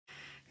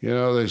You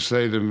know, they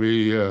say to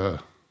me,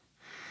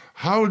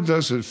 how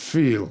does it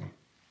feel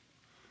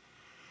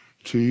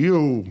to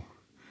you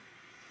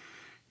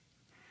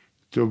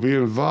to be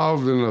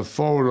involved in a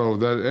photo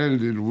that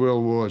ended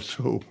World War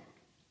II?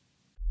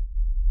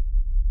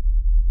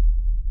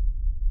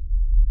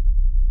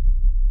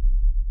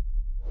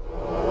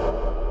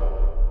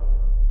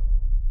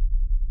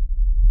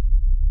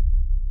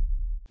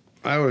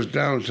 I was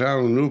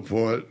downtown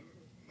Newport.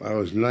 I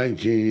was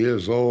 19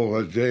 years old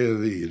the day of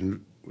the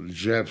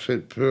Japs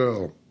hit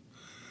Pearl.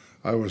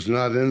 I was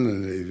not in the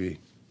Navy.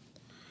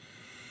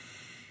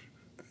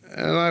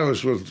 And I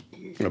was with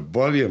a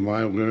buddy of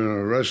mine. We were in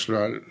a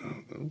restaurant,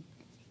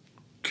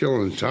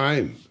 killing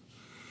time.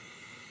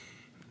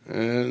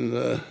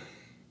 And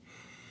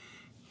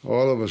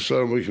all of a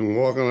sudden, we come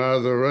walking out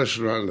of the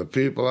restaurant, and the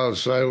people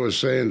outside were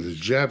saying, the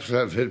Japs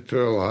have hit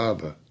Pearl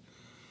Harbor.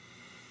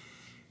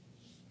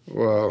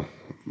 Well,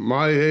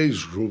 my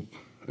age group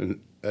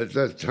at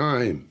that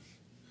time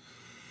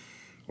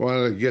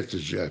wanted to get the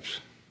Japs.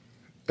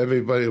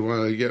 Everybody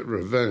wanted to get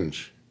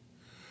revenge.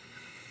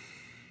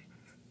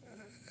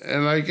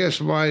 And I guess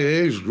my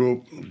age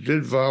group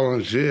did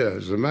volunteer.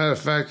 As a matter of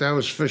fact, I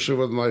was fishing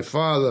with my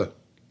father.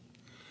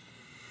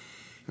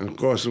 And of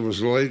course, it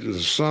was late in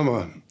the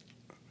summer,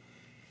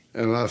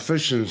 and our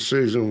fishing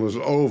season was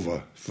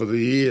over for the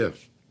year.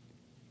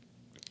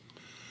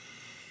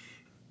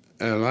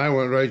 And I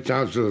went right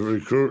down to the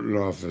recruiting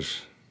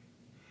office.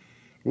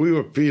 We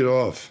were peed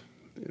off,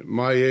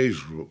 my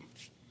age group.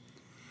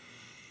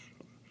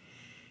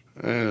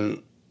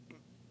 And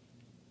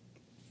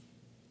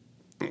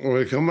when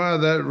we come out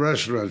of that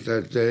restaurant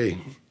that day,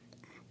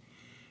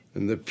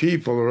 and the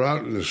people are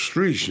out in the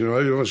streets, you know,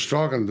 everyone's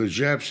talking, the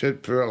Japs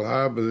hit Pearl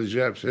Harbor, the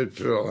Japs hit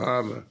Pearl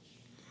Harbor.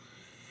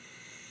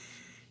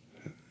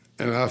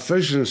 And our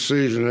fishing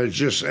season had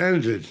just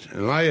ended,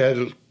 and I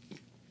had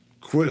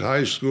quit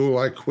high school,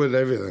 I quit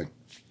everything.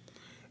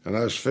 And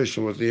I was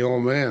fishing with the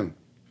old man.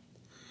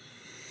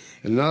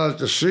 And now that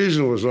the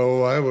season was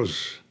over,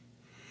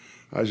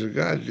 I said,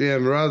 God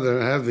damn, rather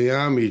than have the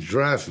Army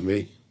draft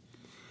me,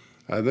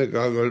 I think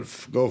I'll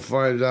go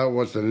find out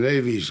what the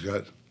Navy's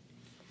got.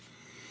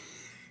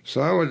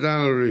 So I went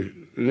down to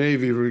the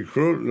Navy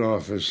recruiting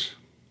office,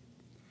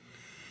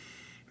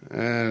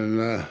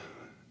 and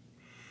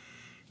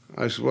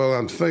I said, well,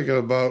 I'm thinking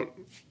about,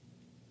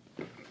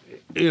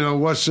 you know,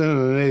 what's in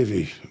the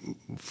Navy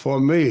for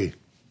me.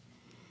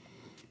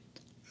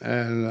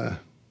 And the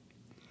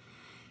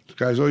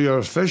guy says, oh, you're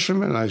a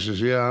fisherman? I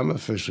says, yeah, I'm a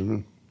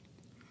fisherman.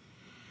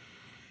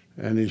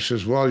 And he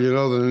says, well, you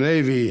know, the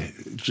Navy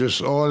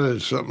just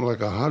ordered something like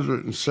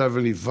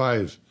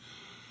 175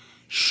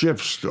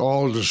 ships,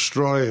 all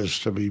destroyers,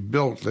 to be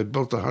built. They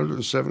built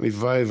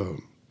 175 of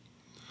them.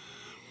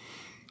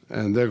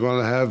 And they're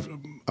going to have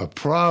a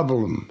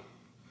problem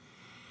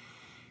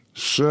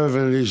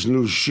serving these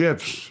new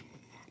ships.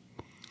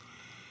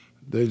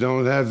 They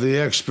don't have the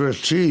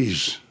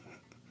expertise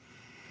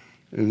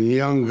in the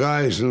young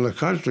guys in the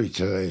country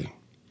today.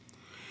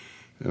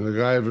 And the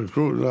guy at the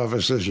recruiting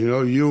office says, you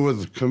know, you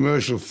with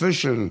commercial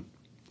fishing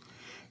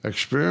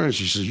experience,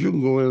 he says, you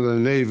can go into the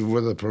Navy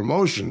with a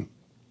promotion.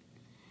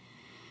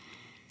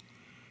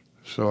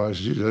 So I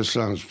said, that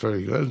sounds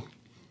pretty good.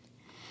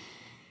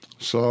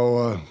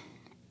 So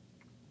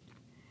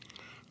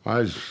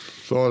I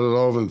thought it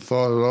over, and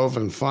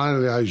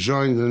finally I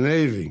joined the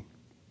Navy.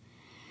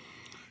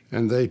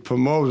 And they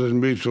promoted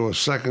me to a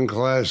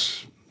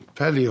second-class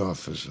petty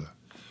officer,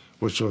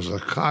 which was a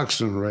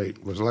coxswain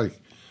rate, was like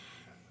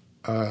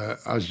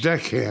a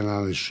deckhand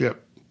on a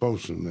ship,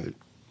 boatswain mate.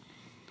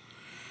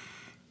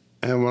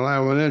 And when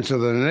I went into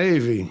the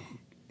Navy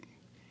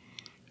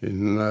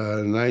in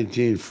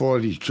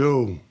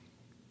 1942,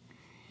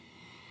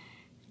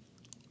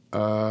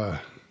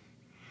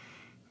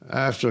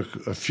 after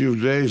a few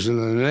days in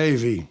the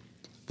Navy,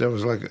 there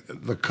was like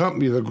the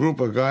company, the group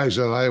of guys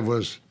that I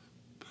was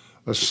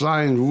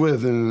assigned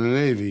with in the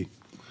Navy.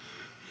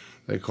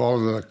 They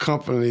called it a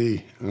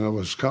company, and it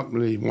was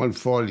Company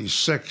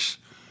 146,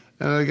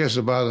 and I guess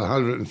about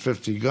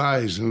 150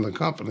 guys in the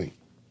company.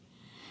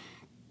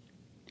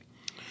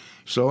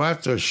 So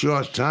after a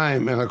short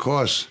time, and of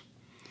course,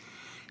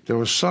 there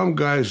were some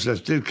guys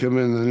that did come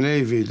in the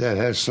Navy that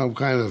had some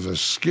kind of a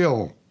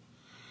skill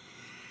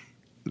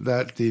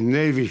that the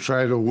Navy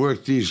tried to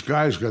work these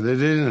guys because they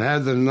didn't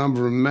have the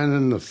number of men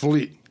in the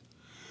fleet.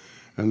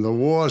 And the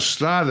war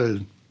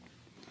started.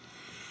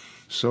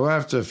 So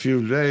after a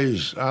few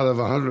days, out of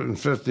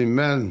 150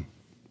 men,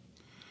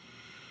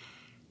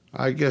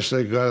 I guess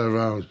they got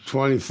around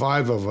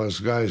 25 of us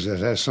guys that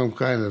had some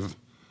kind of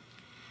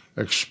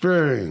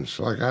experience,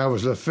 like I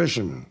was a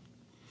fisherman.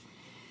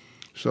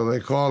 So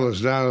they called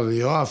us down to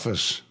the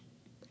office,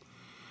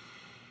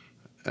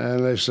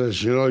 and they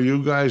says, you know,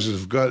 you guys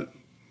have got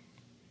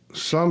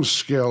some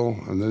skill,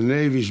 and the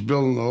Navy's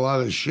building a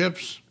lot of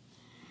ships.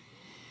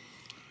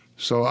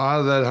 So out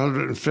of that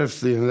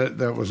 150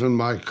 that was in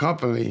my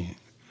company,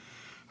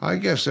 I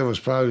guess there was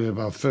probably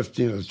about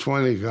 15 or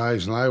 20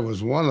 guys, and I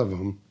was one of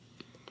them.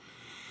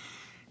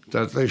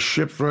 that they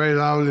shipped right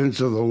out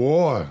into the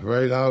war,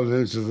 right out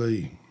into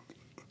the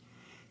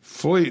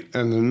fleet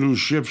and the new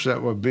ships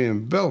that were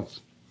being built.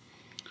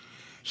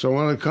 So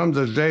when it come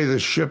the day the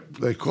ship,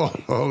 they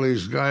called all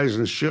these guys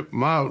and shipped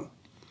them out.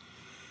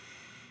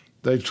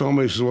 They told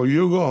me, so, well,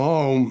 you go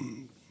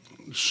home,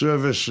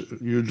 service,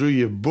 you do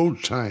your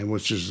boot time,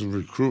 which is the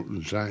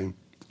recruiting time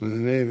in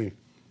the Navy.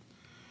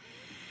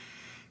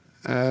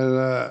 And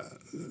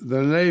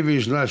the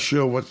Navy's not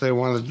sure what they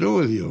want to do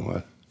with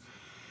you.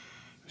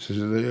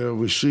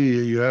 We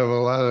see you have a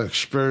lot of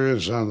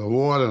experience on the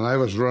water, and I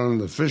was running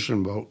the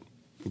fishing boat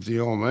with the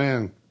old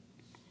man.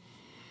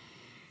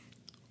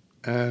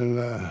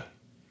 And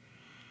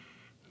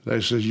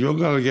they said, you're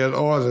going to get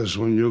orders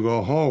when you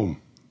go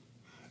home.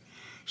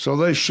 So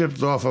they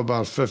shipped off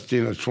about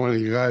 15 or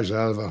 20 guys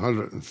out of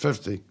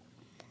 150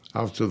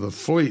 out to the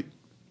fleet.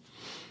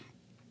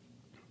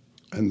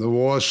 And the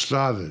war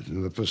started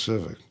in the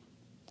Pacific.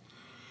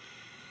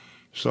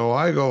 So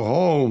I go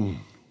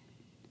home,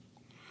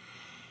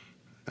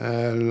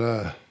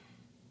 and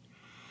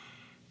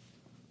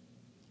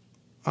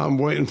I'm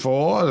waiting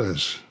for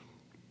orders.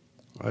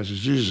 I said,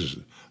 Jesus.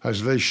 I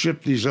said, they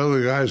shipped these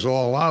other guys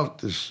all out,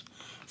 this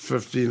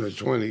 15 or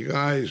 20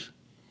 guys.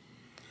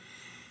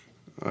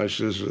 I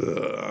says,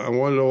 I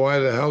wonder why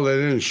the hell they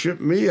didn't ship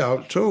me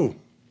out, too.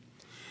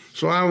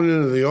 So I went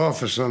into the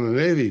office on the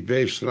Navy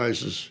base, and I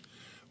says,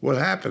 what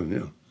happened, you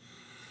know?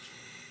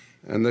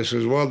 And they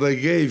says, well, they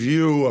gave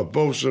you a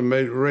boatswain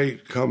mate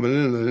rate coming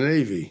in the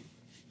Navy.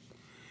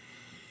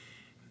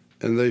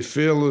 And they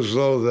feel as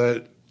though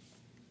that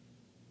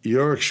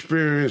your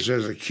experience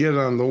as a kid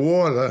on the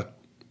water,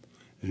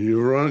 and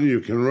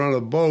you can run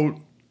a boat,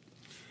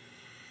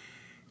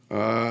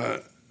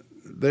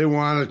 they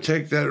want to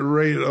take that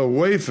rate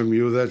away from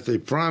you that they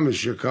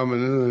promised you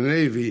coming in the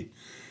Navy,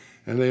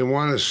 and they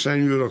want to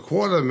send you to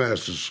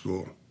quartermaster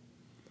school.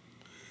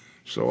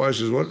 So I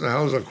says, what the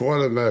hell's a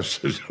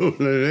quartermaster doing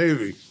in the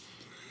Navy?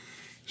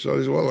 So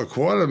he says, well, a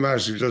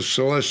quartermaster does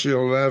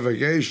celestial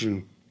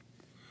navigation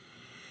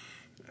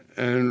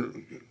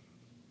and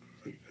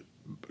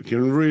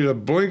can read a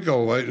blinker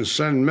light and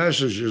send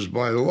messages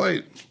by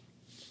light.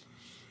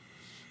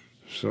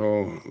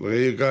 So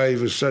the guy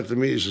even said to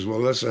me, he says,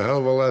 well, that's a hell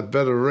of a lot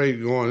better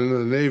rate going into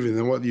the Navy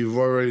than what you've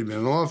already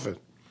been offered.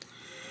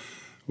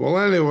 Well,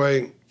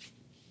 anyway,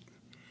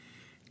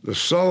 the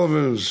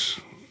Sullivans,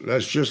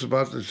 that's just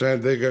about the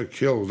time they got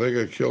killed. They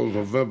got killed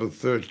November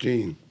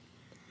 13,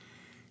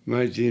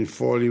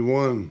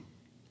 1941.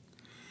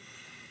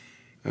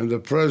 And the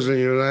President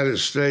of the United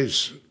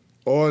States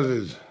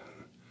ordered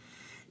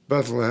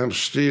Bethlehem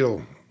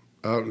Steel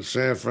out in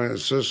San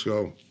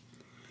Francisco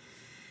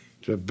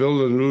to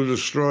build a new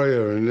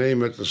destroyer and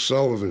name it the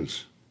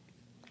Sullivans.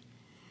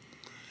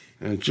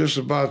 And just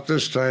about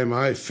this time,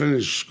 I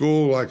finished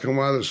school. I come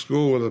out of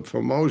school with a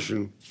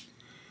promotion.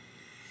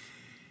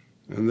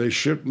 And they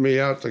shipped me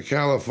out to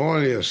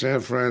California, San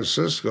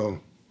Francisco.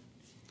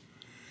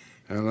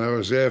 And I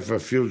was there for a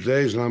few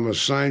days, and I'm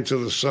assigned to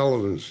the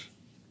Sullivans.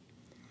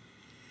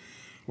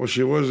 Well,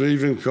 she wasn't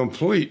even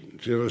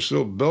complete. She was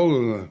still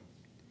building her.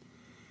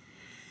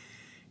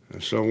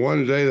 And so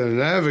one day, the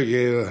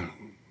navigator,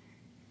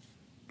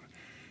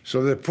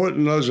 so they're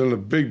putting us in a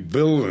big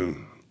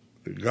building.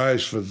 The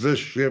guys for this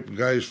ship,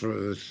 guys for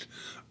the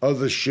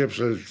other ships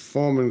are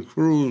forming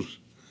crews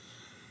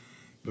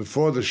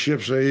before the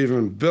ships are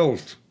even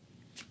built.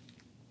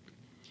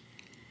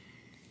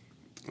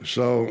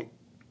 So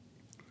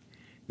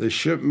they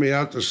shipped me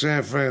out to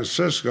San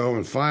Francisco,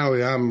 and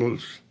finally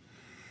I'm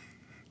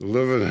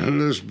living in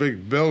this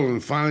big building.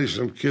 Finally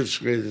some kids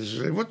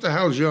say, what the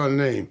hell's your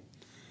name?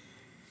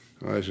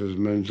 I says,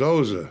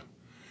 Mendoza.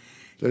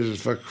 They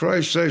says, for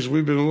Christ's sakes,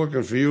 we've been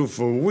looking for you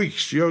for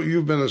weeks.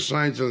 You've been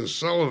assigned to the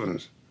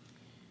Sullivans.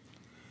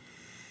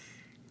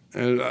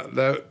 And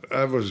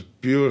that was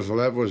beautiful.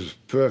 That was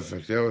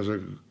perfect. I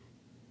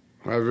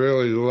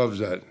really loved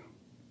that.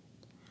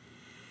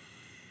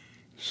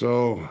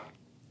 So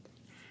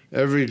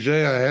every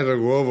day I had to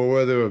go over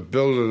where they were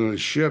building the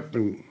ship,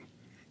 and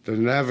the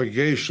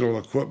navigational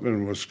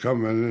equipment was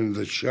coming in,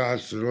 the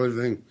charts and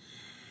everything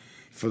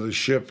for the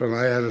ship, and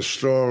I had to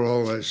store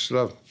all that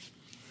stuff.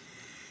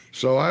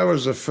 So I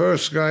was the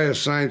first guy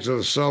assigned to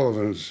the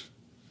Sullivans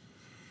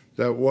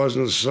that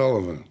wasn't a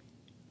Sullivan.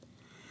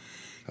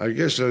 I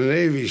guess the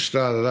Navy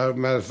started out.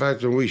 Matter of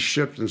fact, when we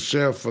shipped and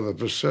sailed for the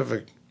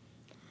Pacific,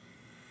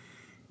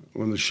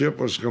 when the ship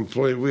was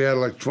complete, we had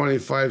like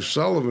 25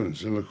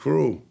 Sullivans in the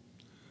crew.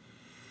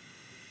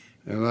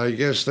 And I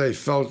guess they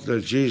felt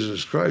that,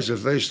 Jesus Christ,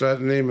 if they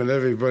start naming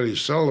everybody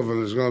Sullivan,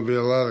 there's going to be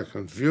a lot of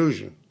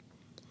confusion.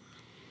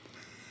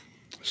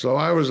 So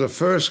I was the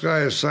first guy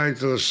assigned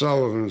to the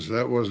Sullivans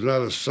that was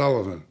not a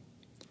Sullivan.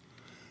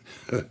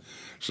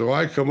 So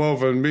I come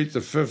over and meet the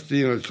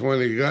 15 or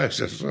 20 guys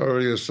that's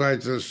already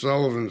assigned to the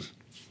Sullivans.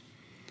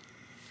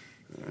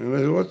 And they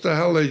said, what the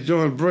hell are they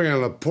doing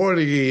bringing a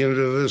Portuguese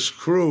into this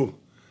crew?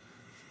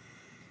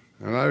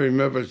 And I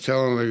remember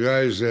telling the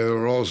guys there, they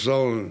were all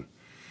Sullivan.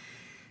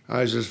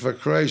 I says, for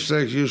Christ's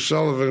sake, you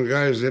Sullivan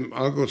guys,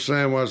 Uncle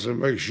Sam wants to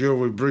make sure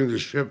we bring the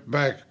ship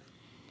back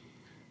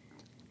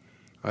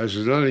I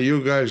said, none of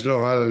you guys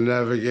know how to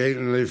navigate,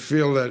 and they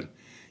feel that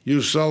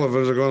you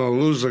Sullivans are going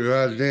to lose the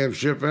goddamn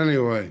ship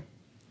anyway.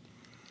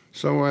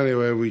 So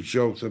anyway, we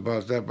joked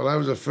about that, but I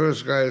was the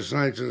first guy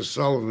assigned to the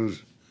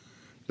Sullivans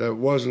that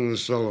wasn't a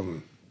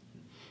Sullivan.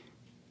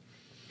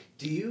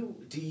 Do you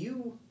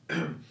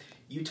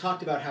you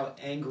talked about how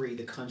angry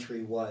the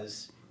country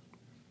was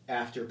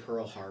after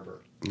Pearl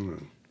Harbor.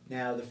 Mm.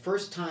 Now, the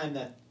first time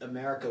that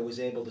America was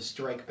able to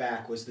strike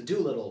back was the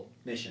Doolittle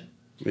mission.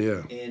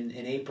 Yeah. In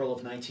April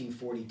of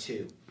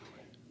 1942.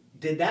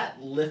 Did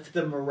that lift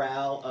the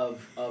morale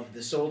of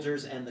the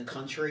soldiers and the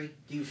country?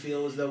 Do you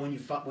feel as though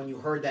when you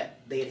heard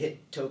that they had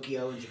hit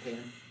Tokyo in Japan?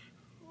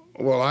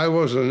 Well, I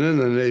wasn't in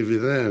the Navy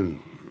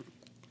then.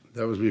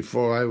 That was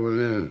before I went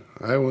in.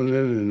 I went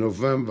in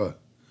November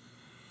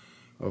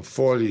of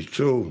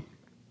 42.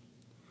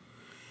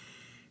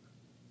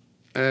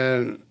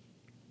 And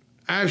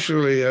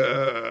actually,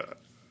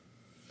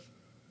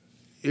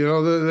 you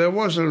know, there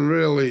wasn't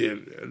really,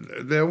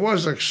 there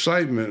was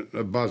excitement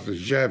about the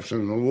Japs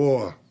in the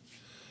war.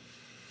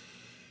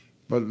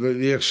 But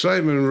the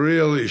excitement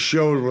really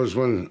showed was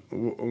when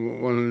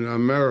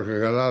America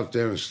got out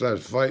there and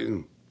started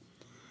fighting.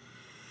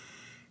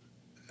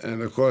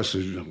 And of course,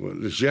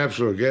 the Japs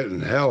were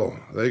getting hell.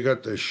 They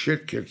got the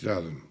shit kicked out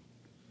of them.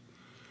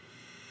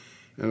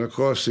 And of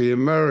course, the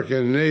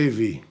American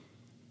Navy,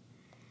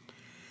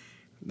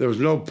 there was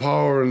no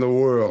power in the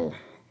world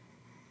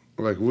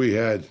like we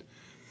had.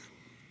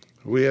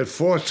 We had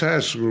 4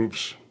 task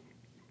groups,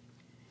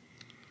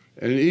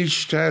 and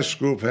each task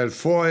group had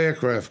 4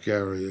 aircraft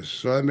carriers.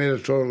 So I made a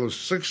total of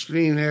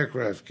 16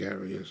 aircraft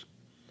carriers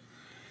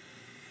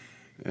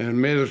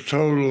and made a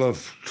total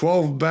of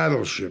 12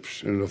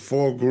 battleships in the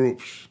 4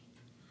 groups,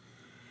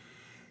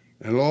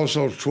 and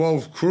also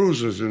 12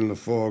 cruisers in the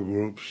 4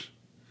 groups.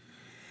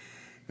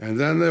 And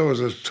then there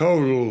was a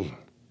total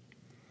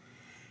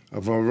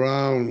of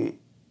around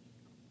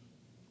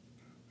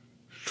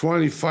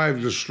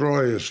 25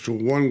 destroyers to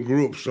 1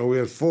 group, so we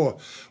had 4.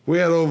 We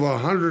had over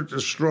 100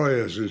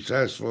 destroyers in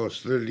Task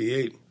Force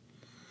 38.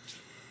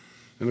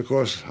 And of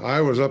course, I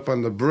was up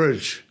on the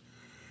bridge,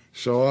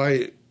 so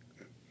I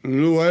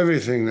knew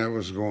everything that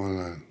was going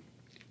on.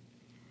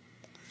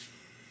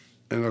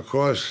 And of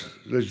course,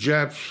 the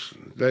Japs,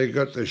 they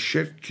got the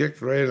shit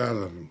kicked right out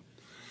of them.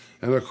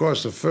 And of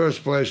course, the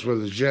first place where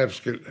the Japs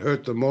get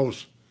hurt the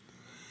most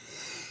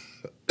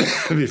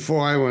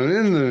before I went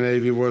in the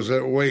Navy was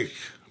at Wake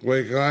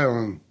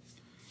Island,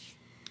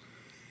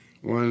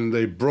 when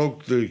they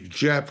broke the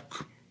Jap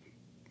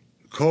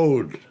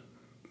code.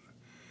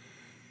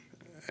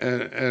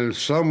 And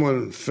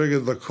someone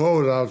figured the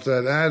code out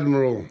that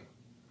Admiral,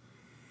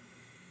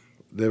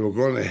 they were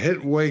going to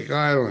hit Wake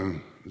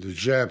Island, the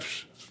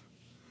Japs.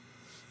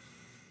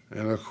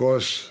 And of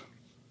course,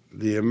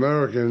 the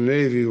American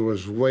Navy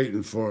was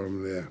waiting for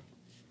them there.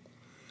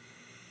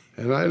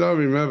 And I don't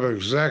remember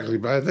exactly,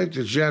 but I think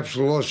the Japs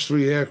lost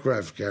 3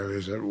 aircraft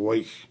carriers at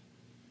Wake.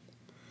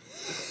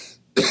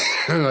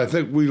 And I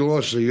think we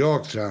lost the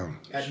Yorktown.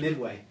 At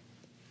Midway.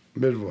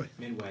 Midway.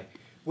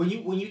 When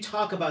you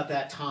talk about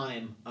that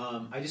time,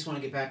 I just want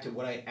to get back to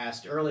what I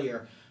asked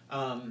earlier.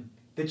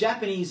 The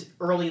Japanese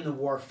early in the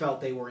war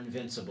felt they were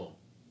invincible.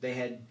 They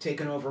had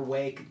taken over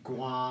Wake,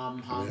 Guam,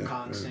 Hong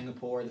Kong,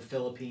 Singapore, the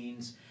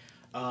Philippines.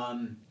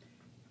 How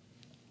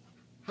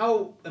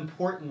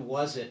important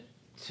was it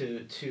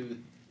to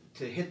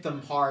hit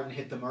them hard and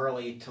hit them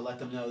early to let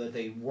them know that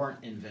they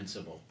weren't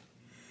invincible?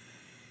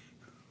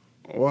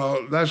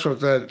 Well, that's what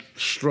that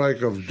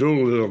strike of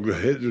Doolittle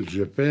hit in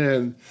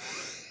Japan.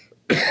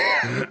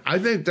 I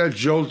think that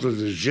jolted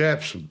the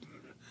Japs.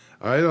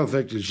 I don't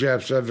think the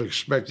Japs ever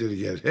expected to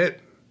get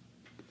hit.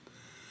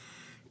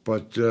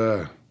 But,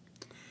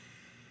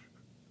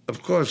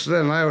 of course,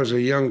 then I was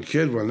a young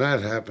kid when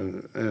that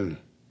happened, and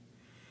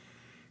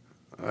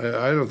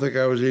I don't think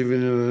I was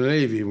even in the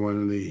Navy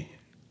when they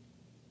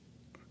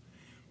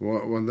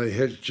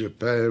hit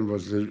Japan.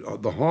 But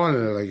the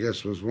Hornet, I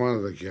guess, was one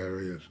of the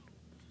carriers.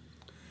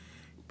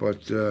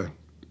 But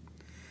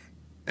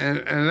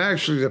and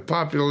actually, the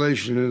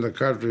population in the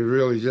country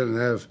really didn't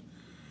have,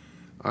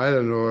 I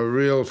don't know, a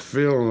real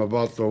feeling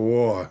about the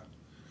war.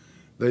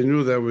 They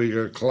knew that we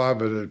got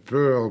clobbered at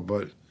Pearl,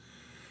 but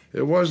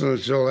it wasn't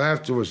until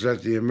afterwards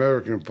that the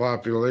American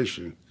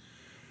population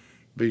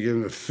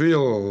began to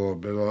feel a little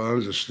bit or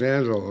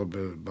understand a little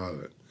bit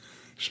about it,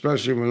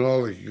 especially when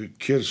all the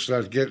kids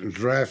start getting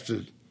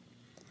drafted.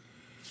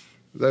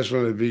 That's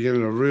when they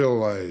begin to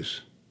realize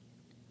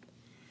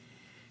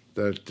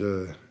that,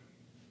 you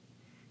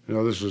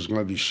know, this was going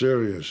to be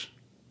serious.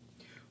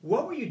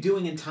 What were you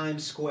doing in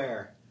Times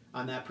Square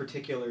on that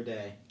particular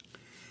day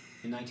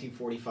in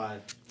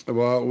 1945?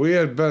 Well, we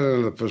had been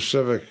in the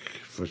Pacific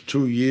for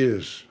 2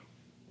 years.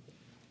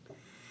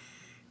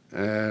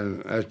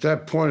 And at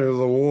that point of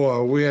the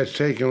war, we had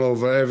taken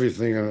over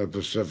everything in the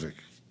Pacific.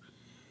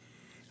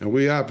 And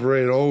we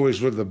operated always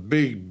with a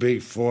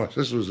big force.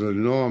 This was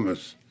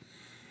enormous.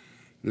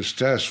 This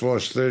Task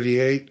Force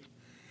 38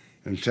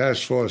 and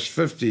Task Force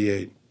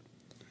 58.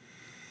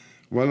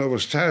 When it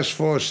was Task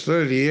Force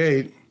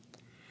 38,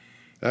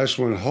 That's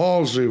when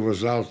Halsey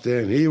was out there,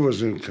 and he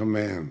was in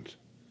command.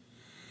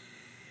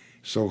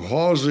 So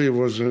Halsey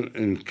was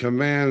in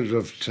command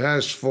of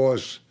Task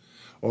Force,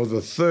 or the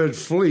 3rd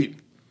Fleet.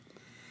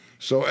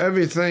 So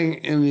everything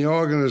in the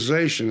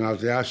organization out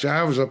there,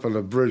 I was up on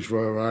the bridge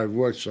where I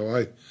worked,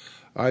 so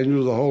I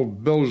knew the whole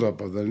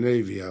buildup of the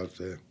Navy out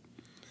there.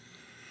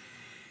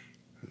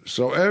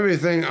 So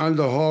everything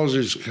under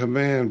Halsey's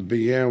command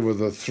began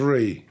with a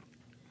 3.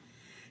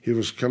 He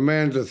was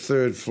commander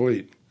 3rd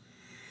Fleet.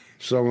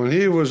 So when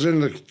he was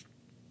in the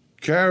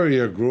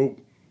carrier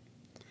group,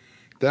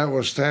 that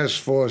was Task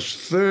Force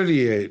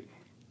 38.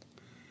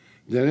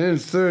 Then in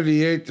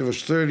 38, there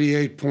was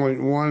 38.1,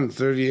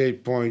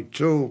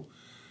 38.2,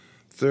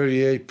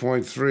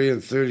 38.3,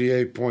 and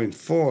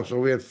 38.4. So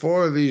we had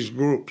 4 of these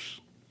groups.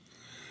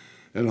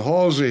 And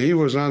Halsey, he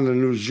was on the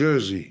New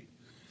Jersey.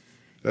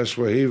 That's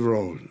where he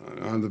rode,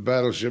 on the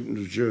battleship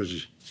New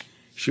Jersey.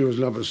 She was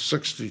number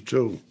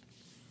 62.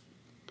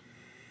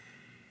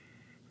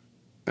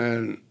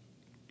 And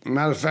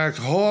matter of fact,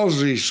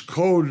 Halsey's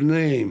code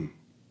name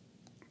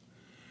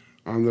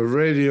on the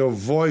radio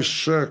voice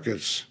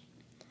circuits,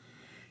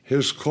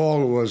 his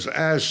call was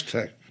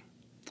Aztec,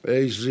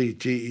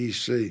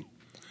 A-Z-T-E-C.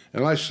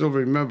 And I still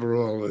remember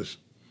all this,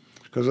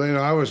 because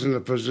I was in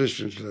the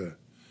position to.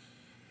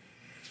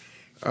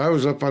 I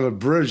was up on the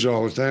bridge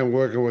all the time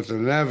working with the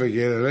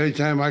navigator. And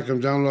anytime I come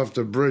down off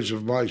the bridge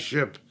of my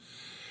ship,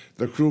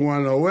 the crew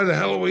wanted to know, where the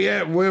hell are we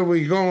at? Where are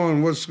we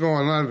going? What's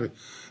going on?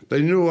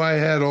 They knew I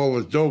had all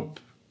the dope.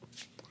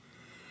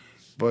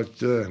 But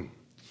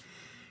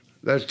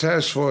that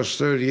Task Force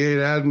 38,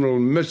 Admiral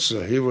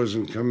Mitzer, he was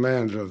in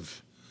command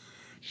of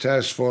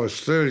Task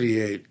Force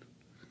 38.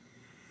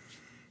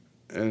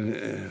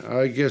 And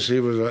I guess he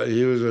was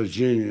a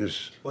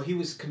genius. Well, he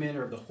was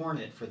commander of the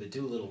Hornet for the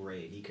Doolittle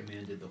raid. He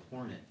commanded the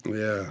Hornet.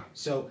 Yeah.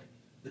 So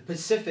the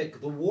Pacific,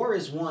 the war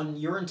is won.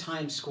 You're in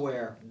Times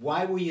Square.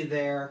 Why were you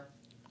there?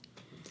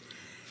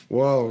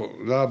 Well,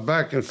 now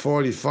back in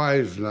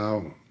 45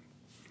 now,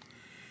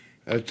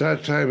 at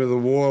that time of the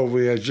war,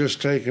 we had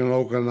just taken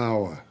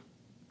Okinawa.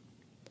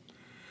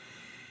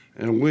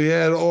 And we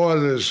had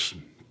orders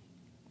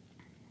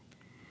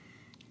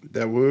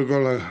that we were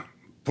going to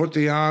put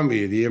the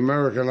Army, the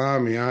American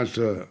Army,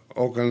 onto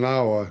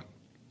Okinawa.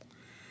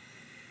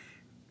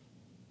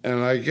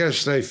 And I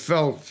guess they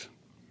felt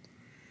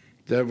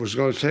that it was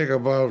going to take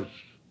about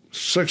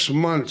 6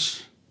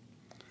 months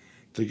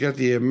to get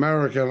the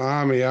American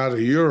Army out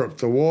of Europe.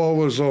 The war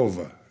was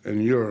over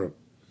in Europe.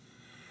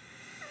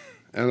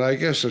 And I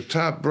guess the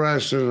top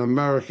brass in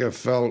America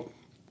felt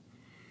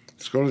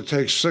it's going to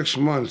take 6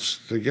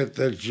 months to get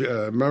that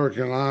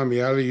American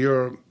Army out of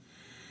Europe,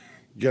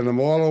 get them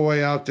all the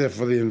way out there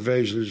for the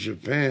invasion of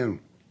Japan.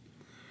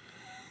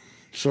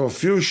 So a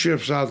few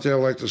ships out there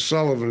like the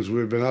Sullivans,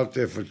 we've been out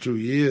there for 2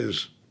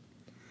 years.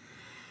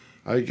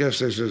 I guess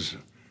they said,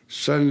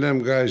 send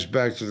them guys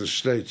back to the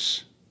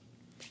States.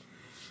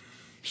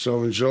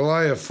 So in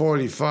July of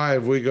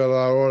 45, we got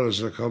our orders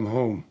to come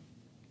home.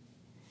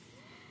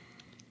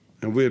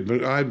 And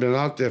I'd been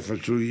out there for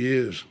 2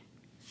 years.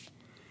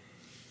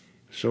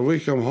 So we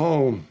come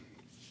home,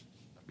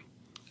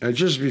 and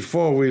just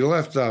before we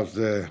left out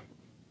there,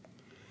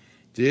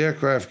 the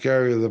aircraft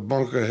carrier, the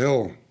Bunker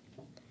Hill,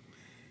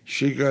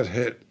 she got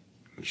hit.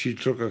 She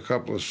took a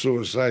couple of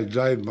suicide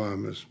dive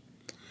bombers.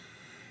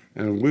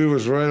 And we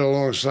was right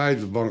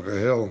alongside the Bunker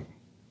Hill.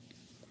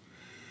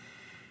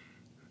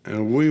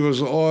 And we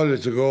was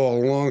ordered to go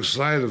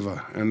alongside of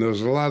her. And there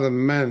was a lot of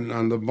men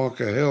on the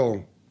Bunker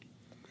Hill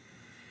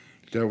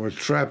that were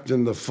trapped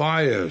in the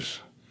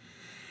fires.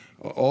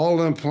 All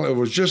them it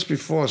was just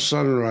before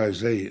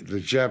sunrise. The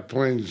Jap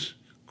planes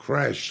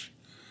crashed,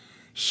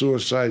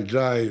 suicide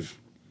dive.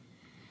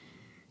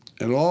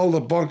 And all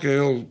the Bunker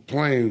Hill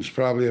planes,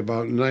 probably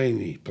about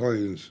 90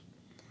 planes,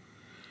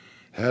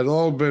 had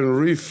all been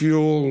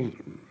refueled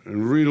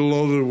and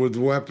reloaded with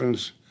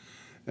weapons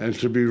and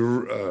to be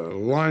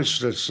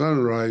launched at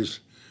sunrise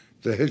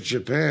to hit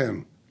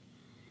Japan.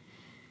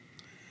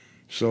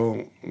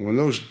 So when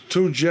those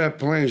 2 jet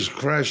planes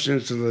crashed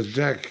into the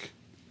deck,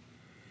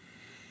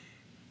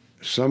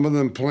 some of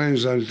them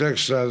planes on deck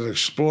started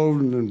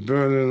exploding and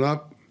burning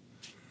up.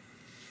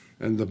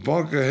 And the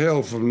Bunker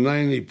Hill from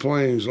 90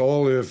 planes,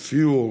 all their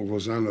fuel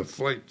was on the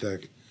flight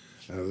deck.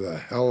 It was a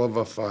hell of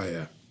a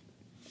fire.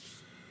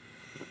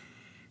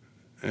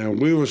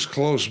 And we was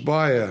close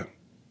by her.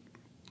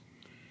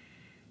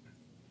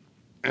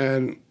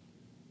 And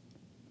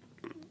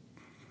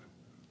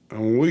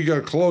when we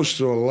got close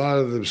to a lot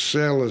of the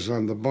sailors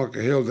on the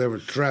Bunker Hill, they were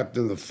trapped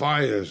in the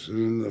fires and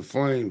in the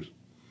flames.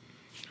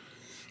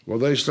 Well,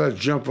 they started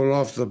jumping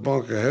off the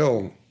Bunker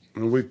Hill,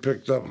 and we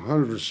picked up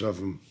hundreds of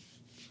them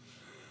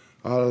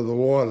out of the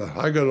water.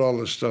 I got all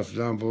the stuff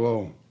down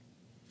below.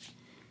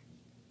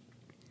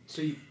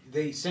 So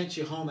they sent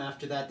you home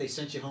after that? They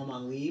sent you home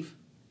on leave?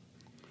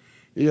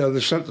 Yeah,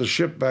 they sent the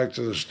ship back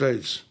to the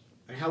States.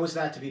 And how was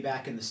that to be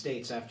back in the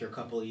States after a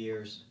couple of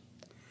years?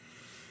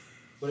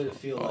 What did it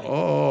feel like?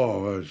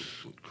 Oh,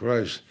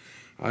 Christ.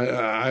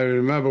 I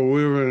remember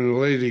we were in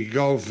Leyte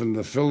Gulf in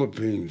the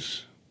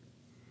Philippines.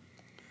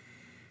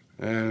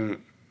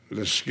 And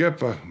the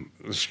skipper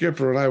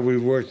and I, we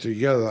worked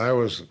together. I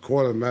was the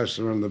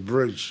quartermaster on the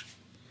bridge,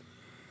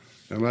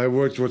 and I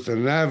worked with the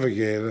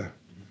navigator.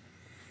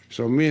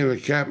 So me and the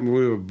captain,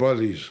 we were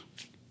buddies.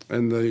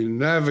 And the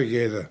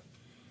navigator,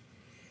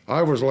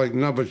 I was like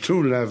number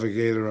 2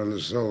 navigator on the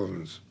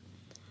Sullivans.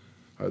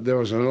 There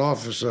was an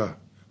officer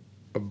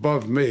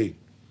above me.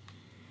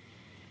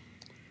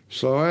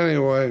 So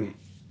anyway,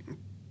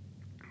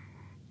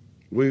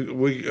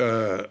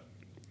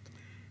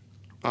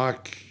 our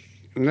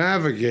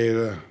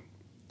navigator,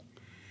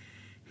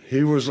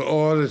 he was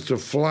ordered to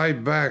fly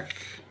back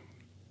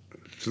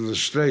to the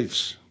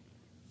States.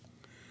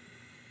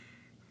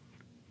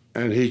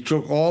 And he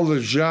took all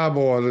the job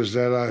orders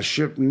that our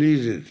ship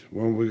needed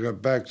when we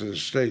got back to the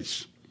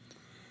States.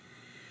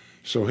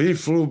 So he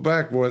flew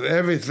back with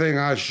everything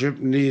our ship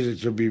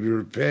needed to be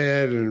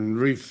repaired and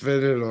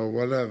refitted or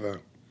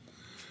whatever.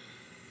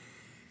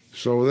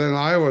 So then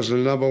I was the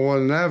number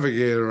 1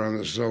 navigator on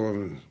the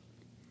Sullivan.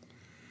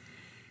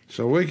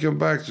 So we come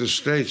back to the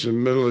States in the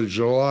middle of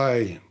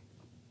July.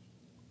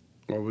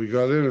 Well, we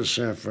got into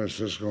San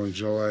Francisco in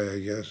July, I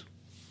guess.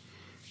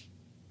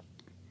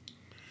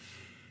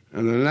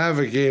 And the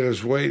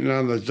navigator's waiting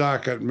on the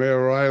dock at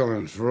Mare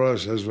Island for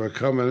us as we're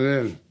coming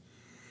in.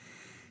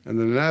 And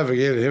the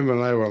navigator, him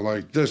and I were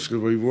like this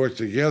because we worked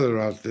together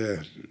out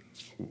there,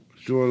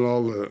 doing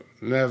all the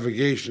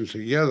navigation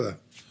together.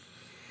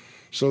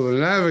 So the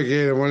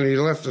navigator, when he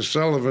left the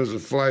Sullivans to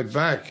fly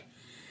back,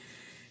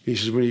 he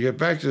says, when you get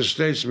back to the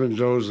States,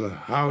 Mendoza,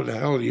 how the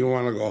hell do you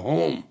want to go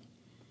home?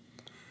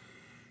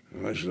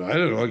 And I said, I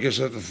don't know, I guess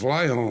I have to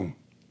fly home.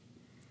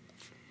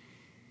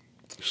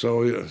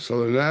 So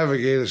the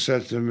navigator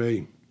said to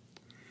me,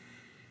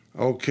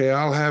 okay,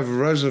 I'll have a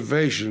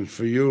reservation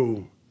for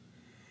you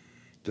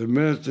the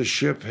minute the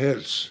ship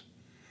hits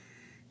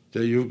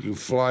that you can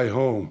fly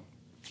home.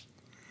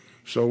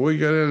 So we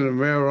got into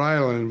Mare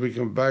Island, we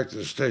come back to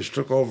the States,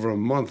 took over a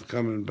month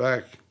coming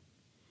back.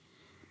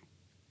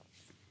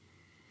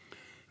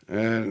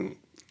 And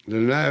the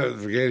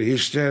navigator,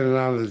 he's standing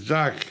on the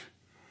dock,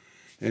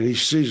 and he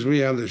sees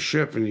me on the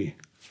ship, and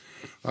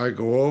I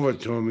go over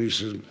to him, he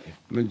says,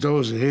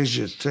 Mendoza, here's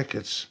your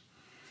tickets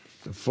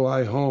to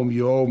fly home.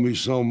 You owe me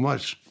so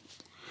much.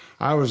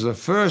 I was the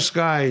first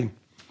guy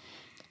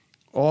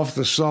off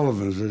the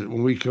Sullivans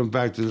when we come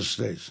back to the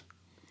States.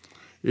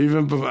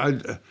 Even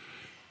before,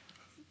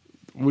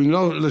 we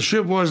know the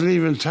ship wasn't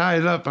even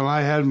tied up, and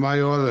I had my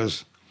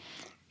orders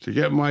to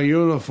get my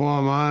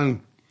uniform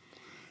on,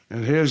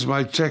 and here's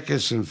my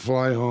tickets and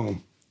fly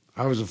home.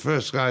 I was the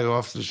first guy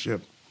off the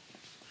ship.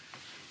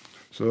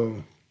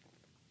 So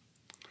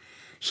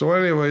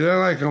anyway, then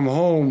I come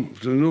home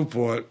to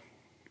Newport,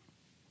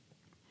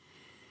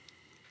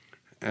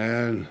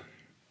 and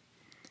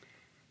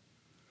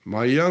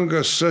my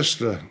younger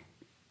sister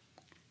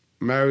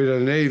married a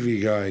Navy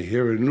guy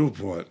here in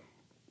Newport.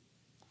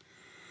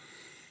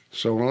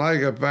 So when I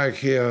got back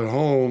here at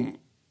home,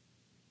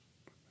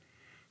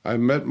 I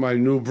met my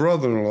new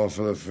brother-in-law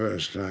for the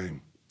first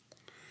time.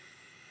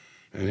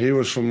 And he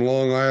was from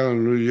Long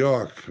Island, New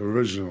York,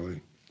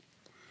 originally.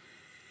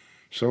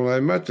 So when I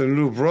met the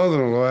new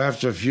brother-in-law,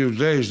 after a few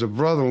days, the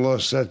brother-in-law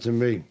said to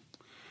me,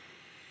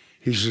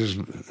 he says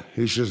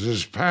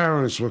his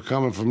parents were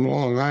coming from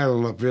Long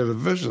Island up here to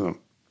visit him.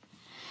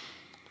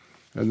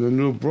 And the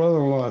new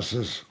brother-in-law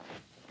says,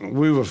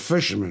 we were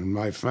fishermen,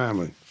 my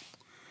family.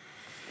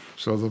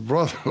 So the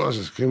brother-in-law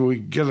says, can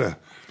we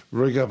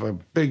rig up a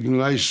big,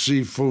 nice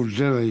seafood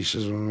dinner? He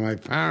says, when my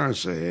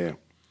parents are here.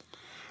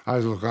 I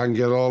said, look, I can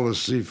get all the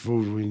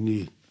seafood we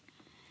need.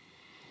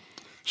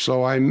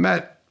 So I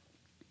met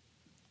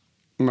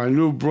my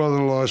new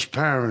brother-in-law's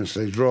parents.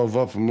 They drove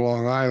up from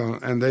Long Island,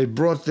 and they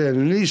brought their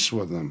niece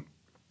with them.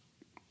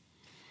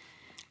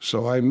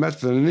 So I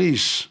met the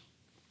niece,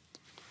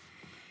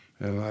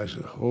 and I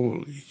said,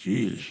 holy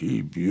Jesus,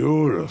 she's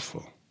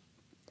beautiful.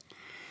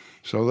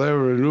 So they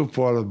were in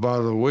Newport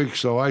about a week,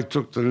 so I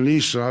took the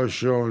niece, and I was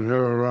showing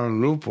her around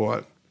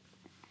Newport.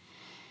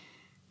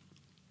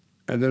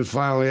 And then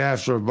finally,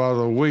 after about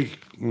a week,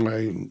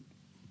 my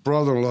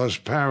brother-in-law's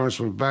parents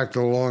went back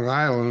to Long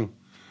Island,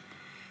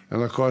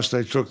 and of course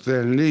they took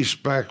their niece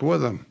back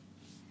with them.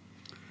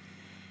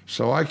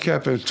 So I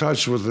kept in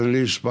touch with the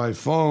niece by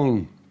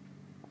phone,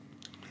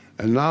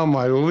 and now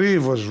my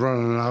leave was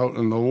running out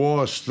and the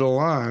war's still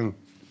on.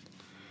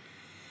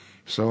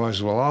 So I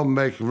said, well, I'll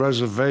make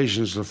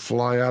reservations to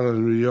fly out of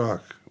New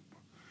York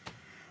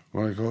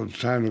when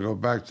time to go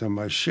back to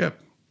my ship.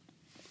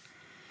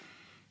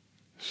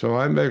 So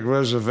I make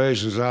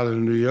reservations out of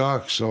New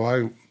York. So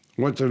I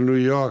went to New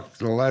York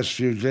the last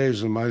few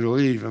days of my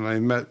leave, and I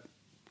met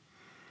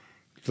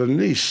the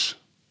niece.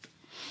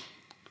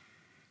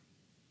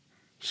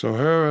 So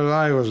her and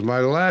I was my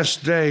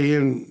last day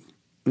in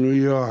New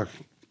York.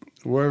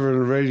 We're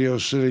in Radio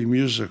City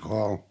Music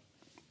Hall.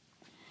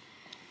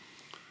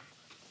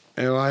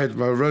 And I had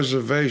my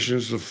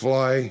reservations to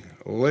fly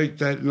late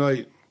that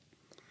night.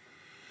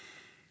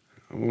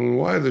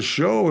 While the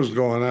show was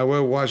going on,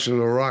 we're watching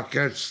the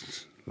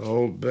Rockettes, the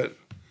whole bit.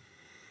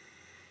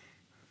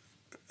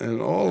 And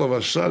all of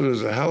a sudden,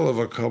 there's a hell of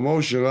a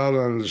commotion out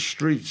on the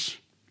streets.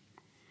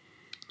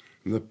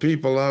 And the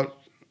people out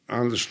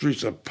on the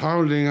streets are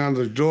pounding on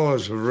the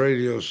doors of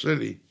Radio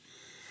City.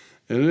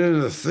 And in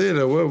the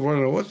theater, we're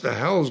wondering, what the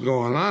hell's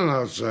going on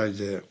outside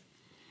there?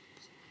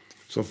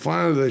 So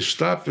finally, they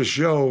stopped the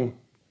show,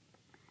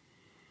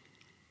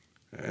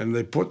 and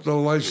they put the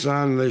lights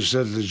on, and they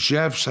said, the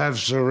Japs have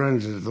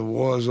surrendered, the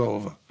war's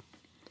over.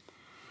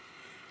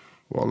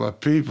 Well, the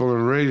people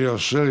in Radio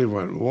City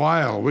went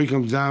wild. We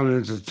come down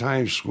into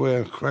Times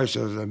Square, and Christ,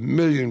 there's 1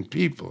 million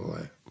people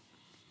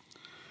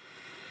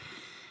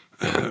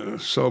there.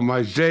 So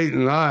my date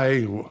and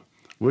I,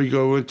 we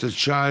go into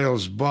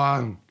Child's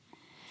Bar,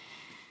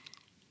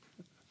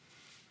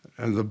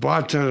 and the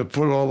bartender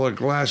put all the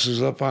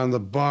glasses up on the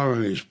bar,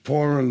 and he's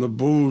pouring the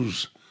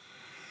booze.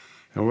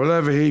 And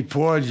whatever he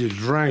poured, you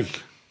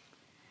drank.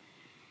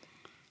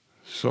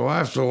 So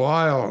after a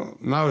while,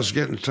 now it's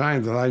getting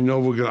time that I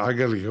know I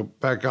got to go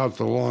back out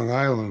to Long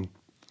Island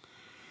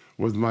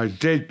with my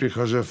date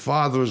because her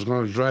father was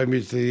going to drive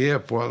me to the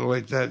airport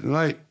late that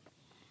night.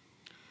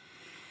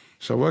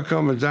 So we're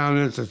coming down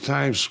into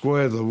Times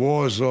Square. The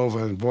war's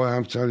over, and boy,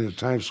 I'm telling you,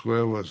 Times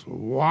Square was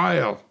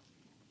wild.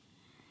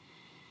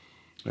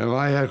 And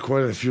I had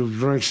quite a few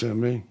drinks in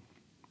me.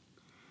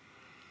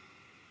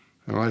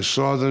 And I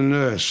saw the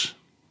nurse.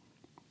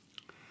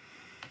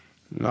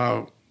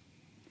 Now,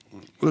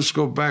 let's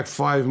go back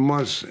 5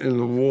 months in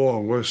the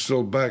war. We're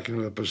still back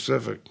in the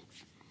Pacific.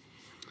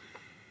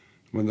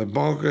 When the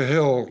Bunker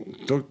Hill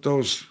took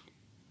those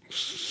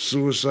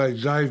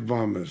suicide dive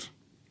bombers,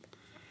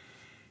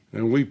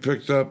 and we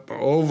picked up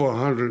over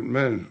 100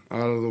 men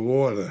out of the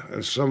water,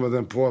 and some of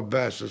them poor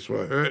bastards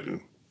were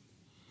hurting.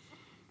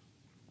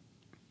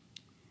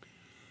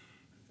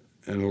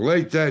 And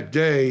late that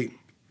day,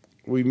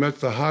 we met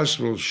the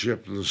hospital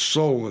ship. The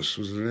Solace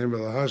was the name of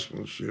the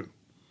hospital ship.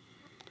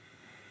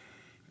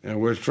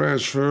 And we're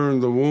transferring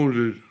the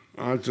wounded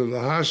onto the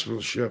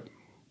hospital ship.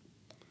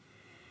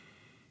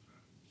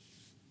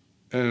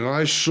 And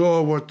I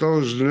saw what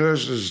those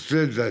nurses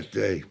did that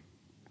day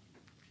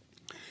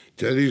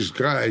to these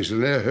guys,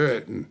 and they're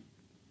hurting.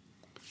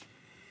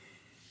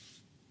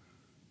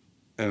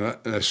 And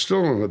it's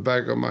still in the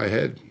back of my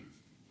head.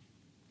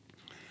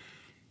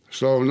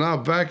 So now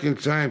back in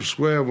Times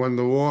Square when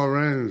the war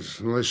ends,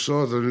 and I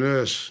saw the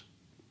nurse,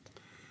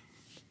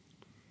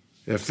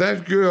 if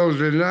that girl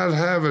did not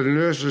have a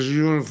nurse's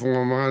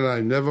uniform on, I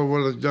never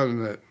would have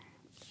done that.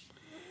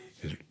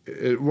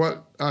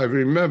 What I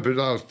remembered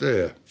out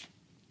there,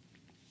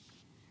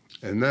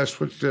 and that's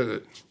what did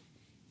it.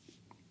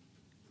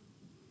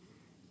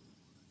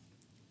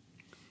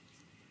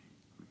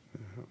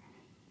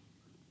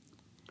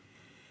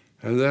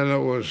 And then it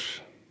was,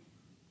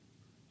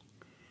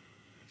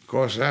 of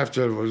course,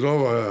 after it was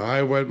over,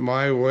 I went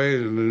my way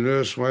and the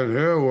nurse went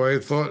her way,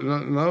 thought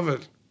nothing of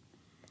it.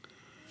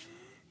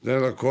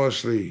 Then, of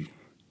course, a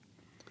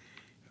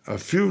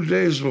few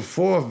days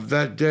before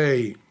that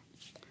day,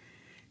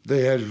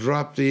 they had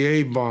dropped the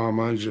A-bomb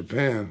on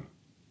Japan.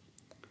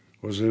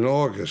 It was in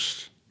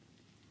August.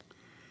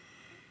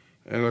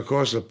 And, of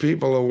course, the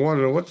people are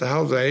wondering, what the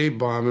hell's the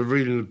A-bomb? They're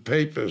reading the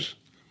papers.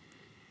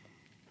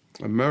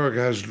 America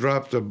has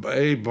dropped the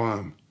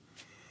A-bomb.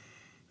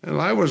 And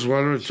I was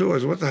wondering,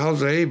 too, what the hell's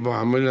the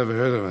A-bomb? We never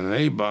heard of an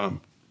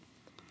A-bomb.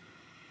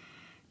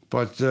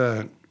 But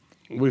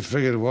we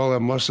figured, well, it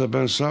must have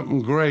been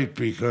something great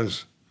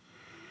because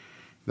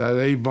that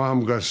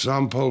A-bomb got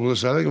some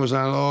publicity. I think it was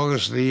on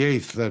August the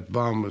 8th that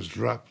bomb was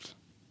dropped.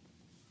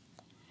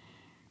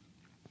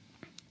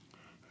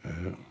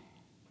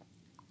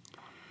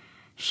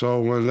 So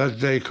when that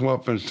day come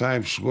up in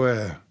Times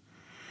Square,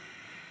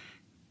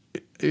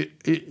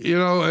 you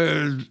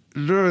know,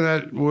 during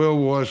that World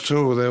War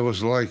II, there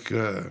was like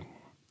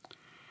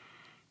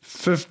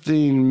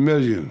 15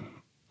 million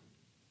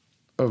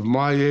of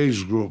my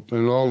age group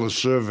in all the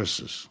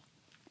services.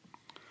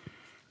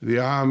 The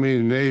Army,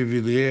 the Navy,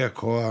 the Air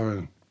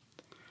Corps.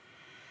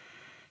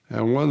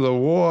 And when the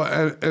war,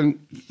 and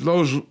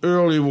those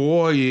early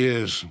war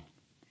years,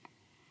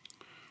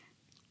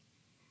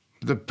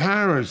 the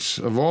parents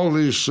of all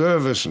these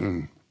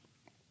servicemen,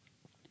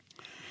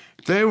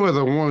 they were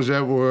the ones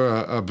that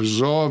were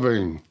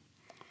absorbing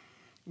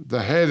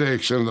the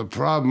headaches, and the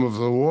problem of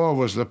the war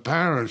was the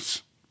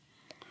parents.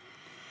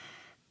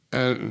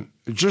 And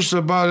just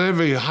about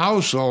every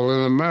household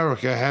in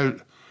America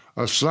had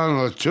a son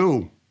or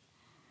two,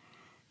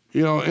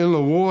 you know, in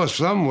the war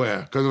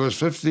somewhere, because there was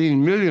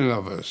 15 million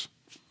of us.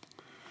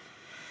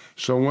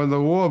 So when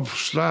the war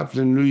stopped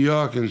in New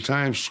York in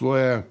Times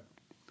Square,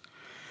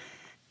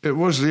 it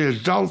was the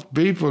adult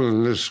people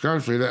in this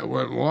country that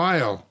went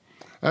wild.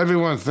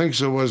 Everyone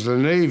thinks it was the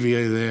Navy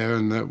there,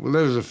 and there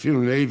was a few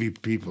Navy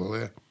people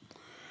there.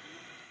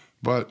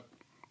 But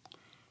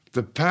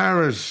the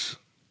parents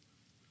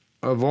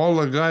of all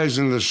the guys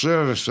in the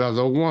service are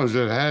the ones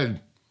that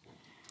had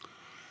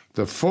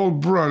the full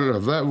brunt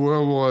of that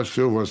World War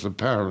II was the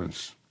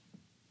parents.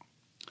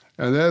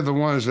 And they're the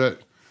ones that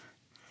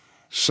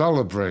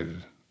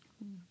celebrated.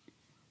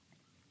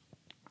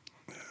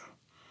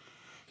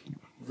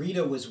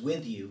 Rita was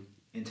with you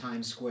in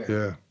Times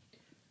Square.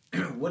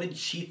 Yeah. What did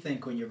she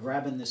think when you're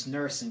grabbing this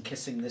nurse and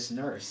kissing this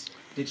nurse?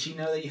 Did she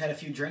know that you had a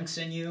few drinks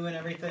in you and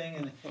everything?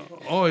 And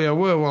Oh yeah,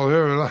 well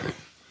here,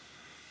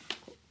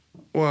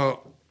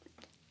 well,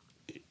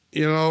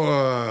 you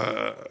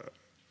know,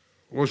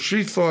 well,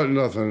 she thought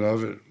nothing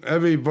of it.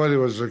 Everybody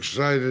was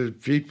excited.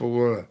 People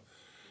were.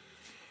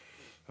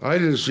 I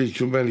didn't see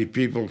too many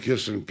people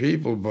kissing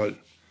people, but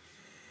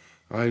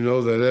I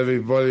know that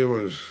everybody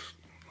was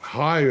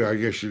high, I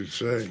guess you'd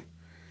say,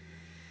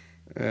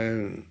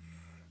 and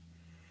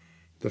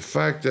the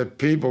fact that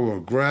people were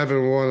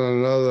grabbing one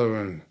another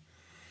and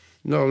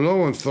no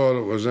one thought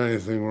it was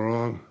anything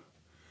wrong.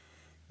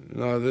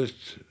 No, this,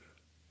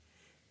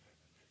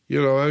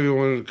 you know,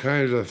 everyone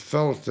kind of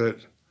felt that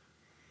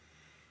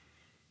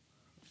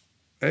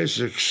it's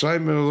the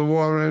excitement of the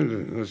war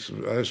ending.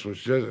 That's what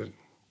did it.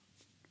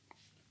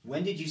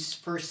 when did you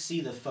first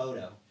see the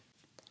photo?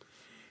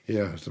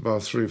 Yeah, it's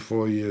about 3 or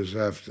 4 years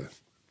after.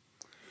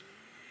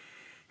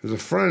 There's a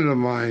friend of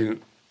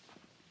mine.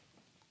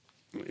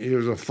 He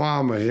was a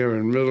farmer here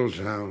in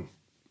Middletown.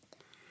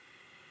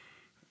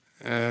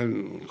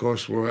 And, of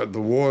course,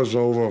 the war's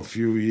over a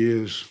few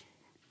years.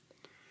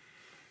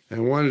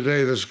 And one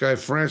day, this guy,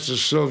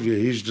 Francis Sylvia,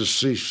 he's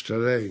deceased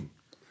today.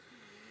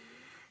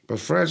 But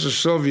Francis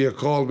Sylvia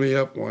called me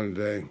up one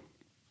day.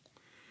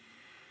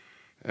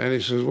 And he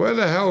says, where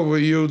the hell were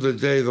you the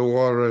day the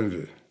war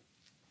ended?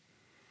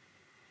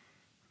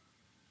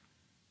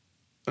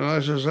 And I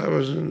says, I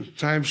was in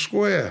Times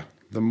Square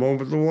the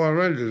moment the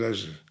war ended. I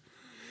said,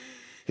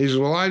 he says,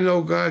 well, I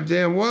know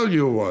goddamn well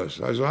you was.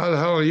 I said, how the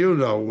hell do you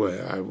know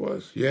where I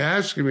was? You're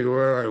asking me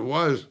where I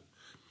was.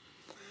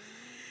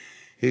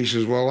 He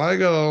says, well, I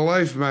got a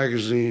Life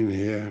magazine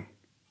here,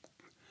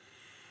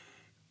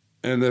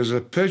 and there's a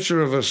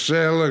picture of a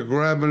sailor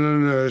grabbing a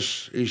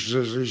nurse. He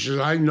says,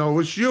 I know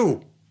it's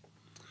you.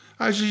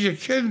 I said, you're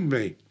kidding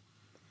me.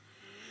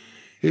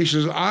 He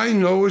says, I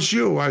know it's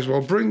you. I said, well,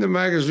 bring the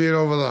magazine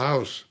over the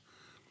house.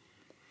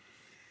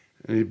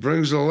 And he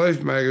brings the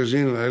Life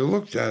magazine, and I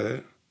looked at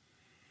it.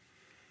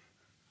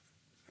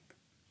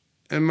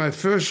 And my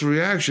first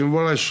reaction,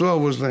 what I saw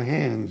was the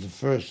hand, the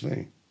first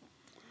thing.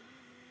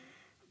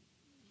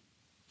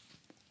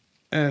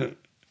 And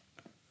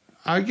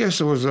I guess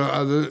it was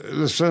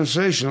the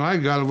sensation I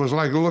got. It was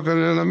like looking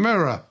in a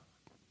mirror.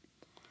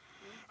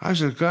 I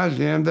said, God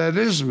damn, that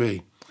is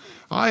me.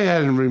 I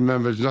hadn't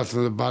remembered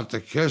nothing about the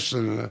kiss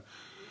and the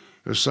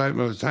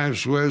excitement of Times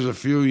Square a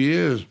few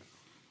years.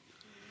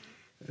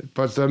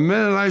 But the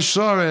minute I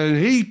saw it, and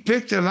he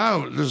picked it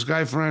out, this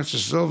guy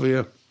Francis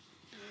Sylvia,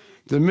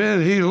 the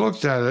minute he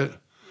looked at it,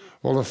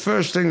 well, the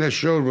first thing that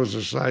showed was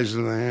the size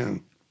of the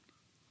hand.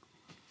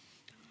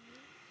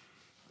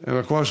 And,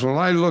 of course, when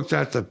I looked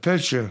at the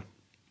picture,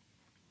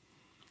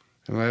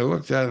 and I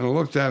looked at it and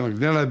looked at it, and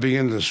then I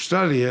began to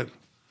study it,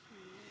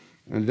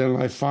 and then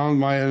I found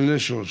my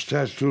initials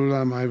tattooed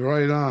on my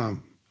right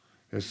arm.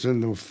 It's in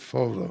the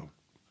photo.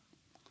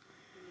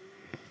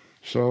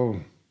 So,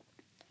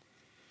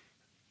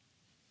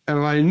 and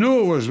I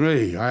knew it was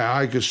me.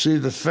 I could see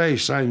the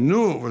face. I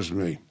knew it was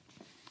me.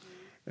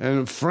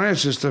 And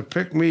Francis, to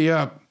pick me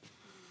up,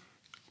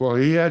 well,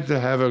 he had to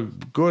have a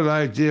good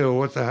idea of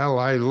what the hell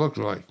I looked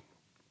like.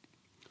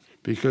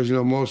 Because, you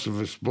know, most of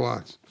it's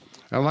blocked.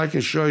 And I can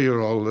show you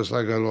all this.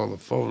 I got all the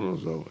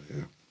photos over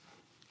here.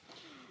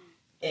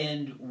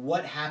 And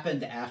what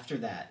happened after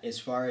that as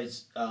far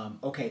as,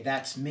 okay,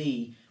 that's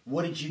me.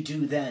 What did you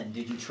do then?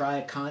 Did you try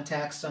to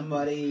contact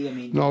somebody? I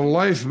mean, no,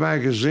 Life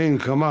magazine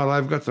come out.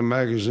 I've got the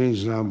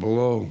magazines down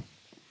below.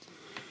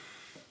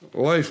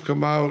 Life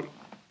come out,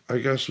 I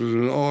guess it was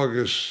in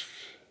August.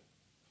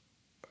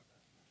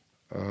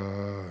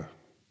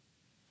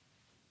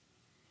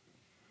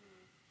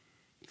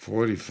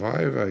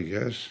 45, I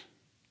guess.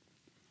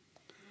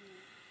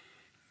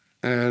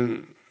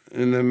 And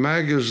in the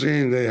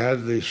magazine, they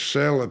had the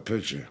sailor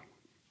picture.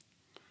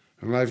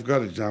 And I've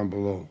got it down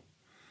below.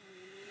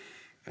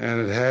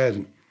 And it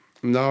had,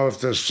 now if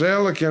the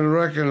sailor can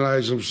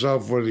recognize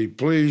himself, would he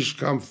please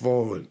come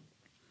forward?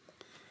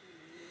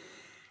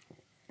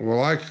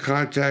 Well, I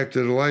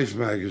contacted Life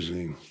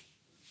magazine.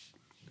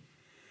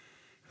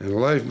 And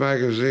Life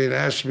magazine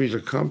asked me to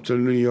come to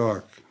New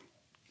York.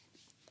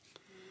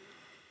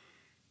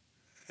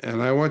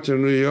 And I went to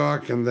New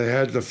York, and they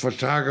had the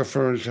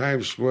photographer in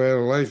Times Square.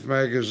 Life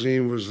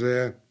magazine was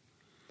there.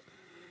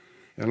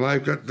 And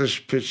I've got this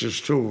pictures,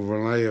 too,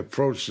 when I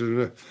approached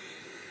it.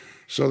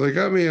 So they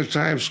got me in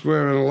Times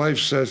Square, and Life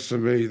says to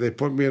me, they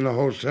put me in a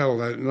hotel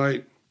that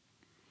night.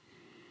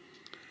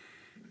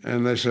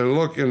 And they said,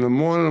 look, in the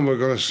morning, we're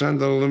going to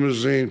send a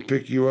limousine,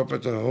 pick you up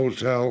at the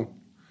hotel.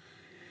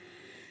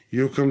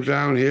 You come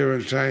down here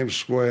in Times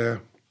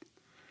Square.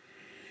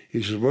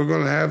 He says, we're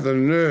going to have the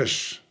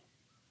nurse,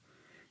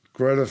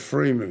 Greta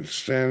Freeman,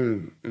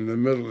 standing in the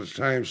middle of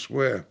Times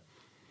Square.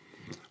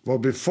 Well,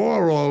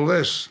 before all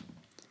this,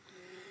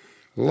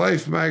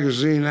 Life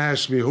magazine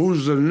asked me,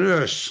 who's the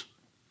nurse?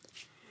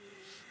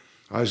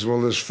 I said,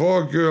 well, there's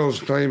 4 girls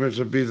claiming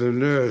to be the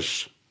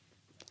nurse.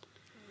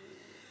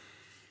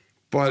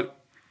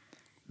 But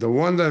the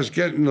one that's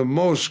getting the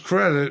most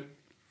credit,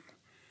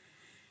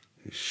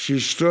 she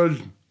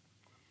stood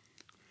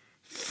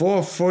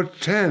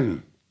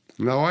 4'10".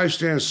 Now I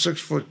stand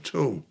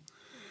 6'2".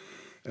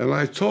 And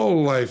I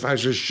told Life, I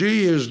said,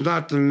 she is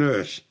not the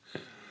nurse.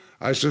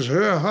 I says,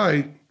 her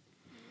height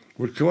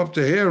would come up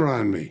to here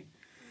on me.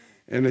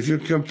 And if you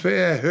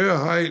compare her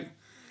height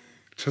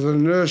to the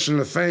nurse in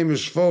the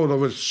famous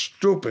photo, it's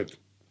stupid.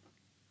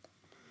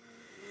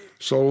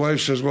 So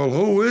Life says, well,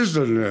 who is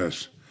the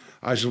nurse?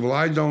 I said, well,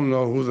 I don't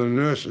know who the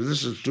nurse is.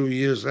 This is 2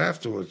 years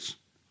afterwards.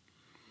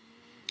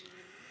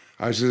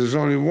 I said, there's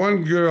only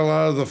one girl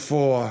out of the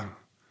 4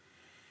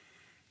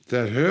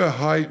 that her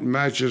height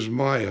matches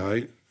my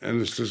height,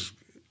 and it's this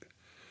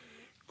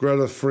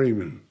Greta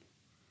Freeman.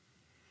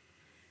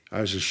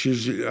 I said,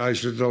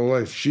 to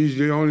Life, she's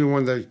the only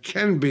one that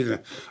can be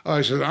the...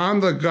 I said, I'm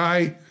the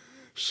guy,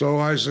 so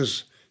I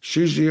says,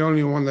 she's the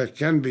only one that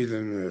can be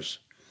the nurse.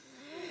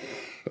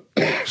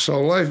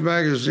 So Life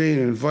magazine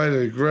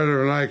invited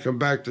Greta and I to come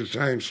back to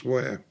Times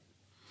Square.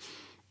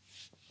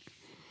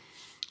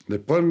 They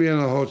put me in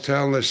a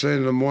hotel and they say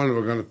in the morning,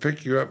 we're going to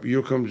pick you up,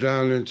 you come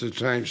down into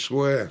Times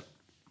Square.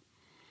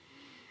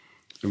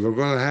 And we're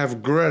going to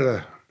have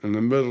Greta in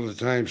the middle of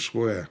Times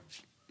Square.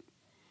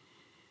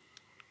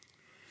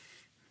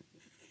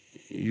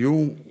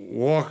 You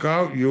walk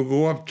out, you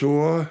go up to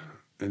her,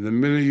 and the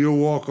minute you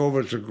walk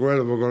over to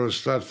Greta, we're going to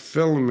start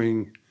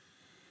filming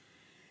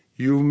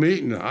you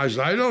meeting her. I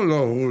said, I don't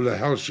know who the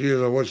hell she is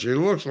or what she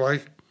looks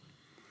like.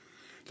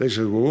 They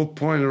said, well, we'll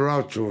point her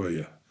out to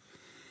you.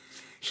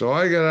 So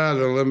I get out of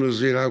the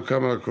limousine, I'm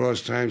coming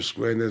across Times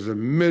Square, and there's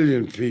 1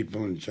 million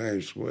people in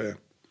Times Square.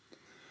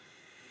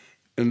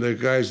 And the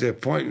guys, they're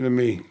pointing to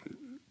me.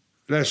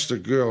 That's the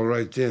girl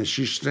right there, and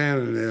she's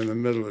standing there in the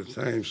middle of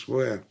Times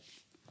Square.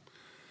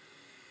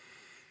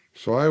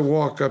 So I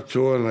walk up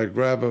to her, and I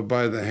grab her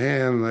by the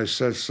hand, and I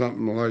said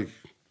something like,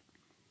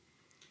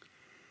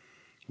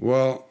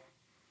 well,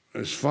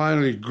 it's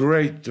finally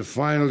great to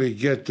finally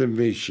get to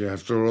meet you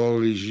after all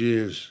these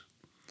years.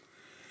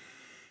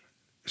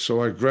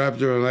 So I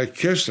grabbed her and I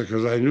kissed her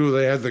because I knew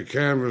they had the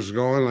cameras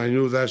going. I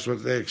knew that's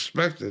what they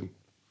expected.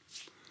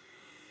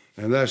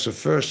 And that's the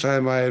first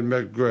time I had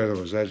met Greta,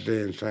 was that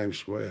day in Times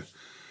Square.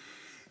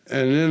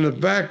 And in the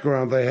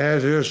background, they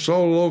had her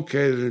so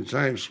located in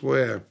Times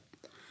Square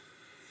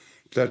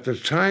that the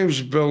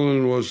Times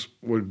building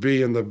would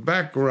be in the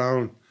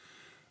background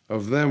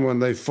of them when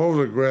they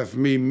photographed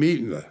me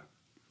meeting her.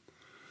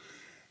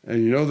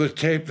 And you know the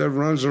tape that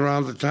runs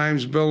around the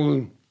Times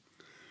building?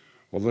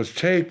 Well, the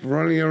tape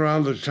running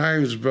around the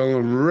Times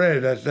building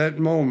read at that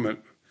moment,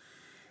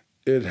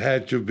 it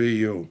had to be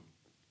you.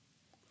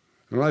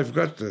 And I've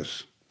got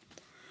this.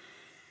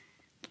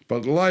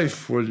 But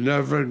Life would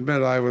never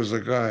admit I was the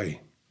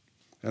guy,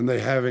 and they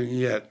haven't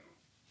yet.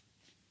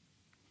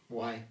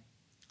 Why?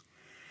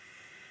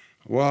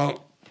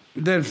 Well,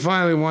 then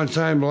finally one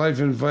time Life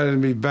invited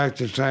me back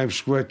to Times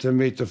Square to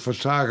meet the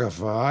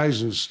photographer,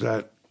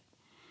 Eisenstadt.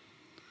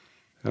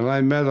 And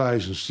I met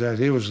Eisenstadt.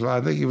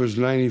 I think he was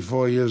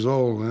 94 years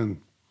old then.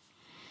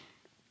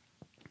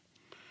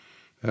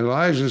 And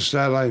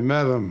Eisenstadt, I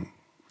met him.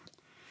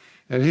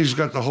 And he's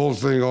got the whole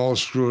thing all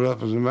screwed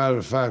up. As a matter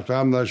of fact,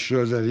 I'm not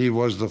sure that he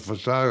was the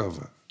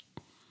photographer.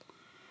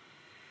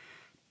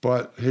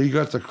 But he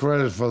got the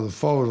credit for the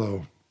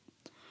photo.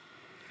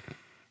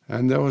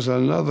 And there was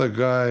another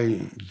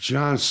guy,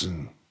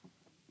 Johnson.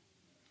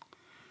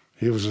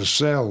 He was a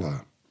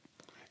sailor.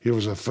 He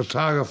was a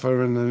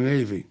photographer in the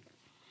Navy.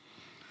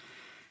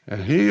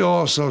 And he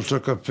also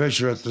took a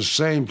picture at the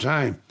same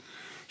time.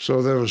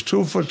 So there was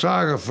 2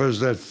 photographers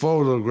that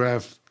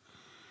photographed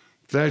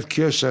that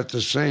kiss at the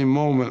same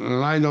moment,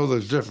 and I know the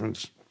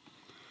difference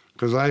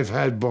because I've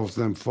had both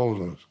them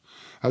photos.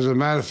 As a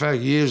matter of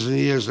fact, years and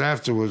years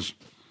afterwards,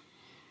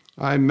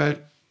 I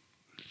met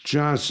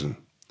Johnson.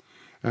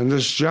 And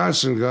this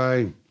Johnson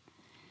guy,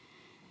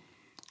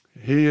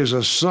 he is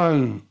a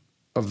son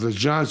of the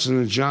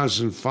Johnson &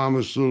 Johnson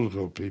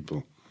pharmaceutical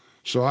people.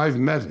 So I've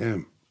met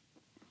him.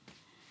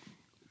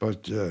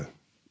 But the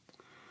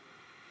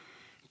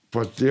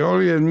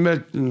only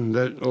admitting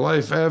that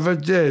Life ever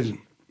did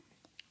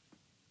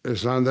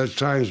is on that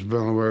Times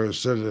building where it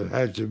said it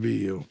had to be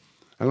you.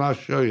 And I'll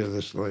show you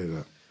this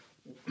later.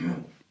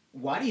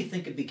 Why do you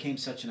think it became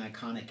such an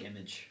iconic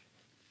image?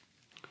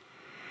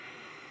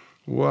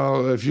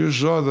 Well, if you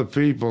saw the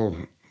people,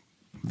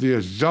 the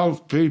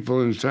adult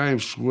people in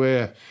Times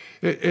Square,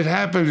 it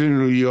happened in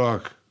New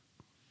York.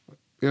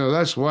 You know,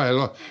 that's why.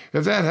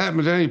 If that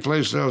happened any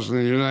place else in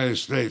the United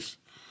States,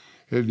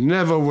 it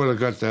never would have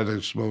got that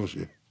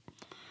exposure.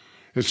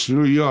 It's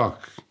New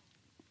York.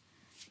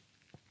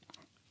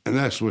 And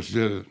that's what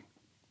did it.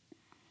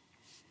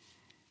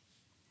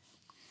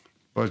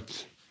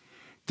 But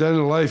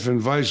then Life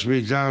invites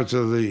me down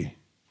to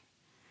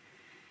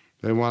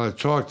they want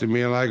to talk to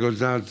me, and I go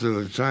down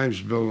to the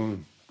Times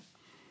building.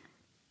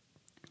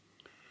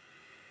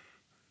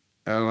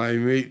 And I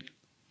meet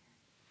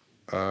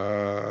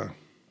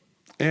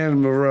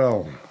Anne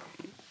Morell.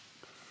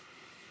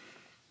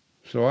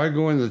 So I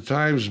go in the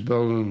Times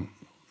building,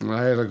 And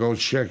I had to go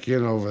check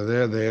in over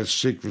there. They had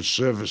Secret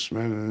Service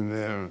men in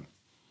there.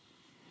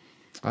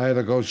 I had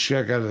to go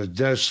check at a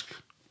desk.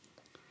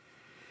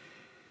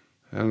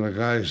 And the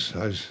guy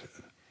says,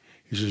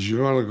 he says, you're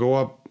going to go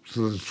up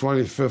to the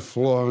 25th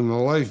floor in the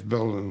Life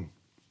Building.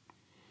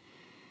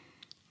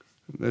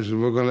 They said,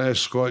 we're going to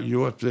escort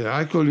you up there.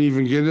 I couldn't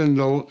even get in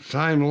the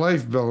Time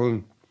Life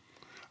Building.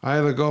 I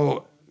had to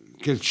go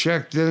get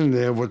checked in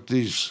there with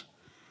these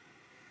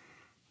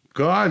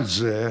guards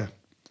there.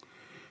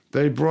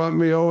 They brought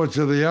me over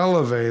to the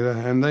elevator,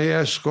 and they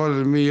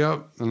escorted me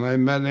up, and I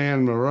met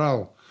Anne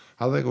Morrell.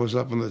 I think it was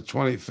up on the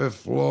 25th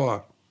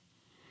floor.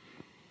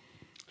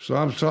 So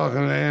I'm talking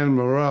to Anne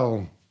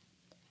Morrell,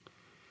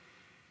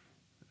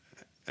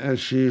 and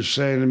she's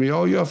saying to me,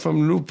 oh, you're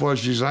from Newport.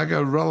 She says, I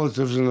got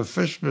relatives in the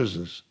fish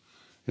business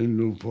in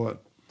Newport.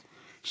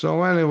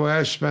 So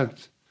anyway,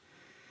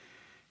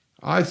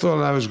 I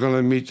thought I was going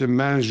to meet the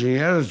managing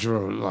editor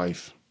of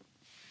Life.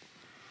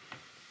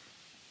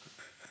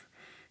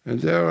 And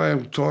there I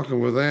am talking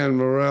with Anne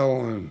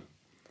Morrell, and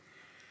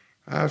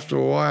after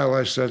a while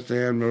I said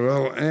to Anne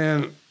Morrell,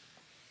 Anne,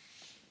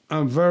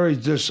 I'm very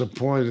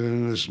disappointed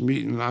in this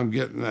meeting. I'm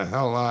getting the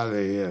hell out of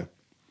here.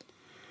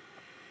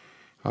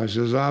 I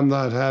says, I'm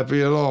not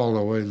happy at all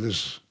the way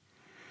this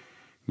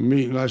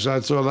meeting. I said, I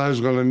thought I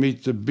was going to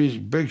meet the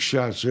big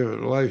shots here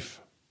at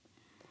Life.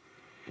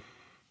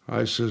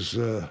 I says,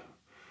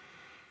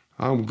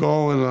 I'm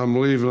going, I'm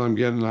leaving, I'm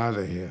getting out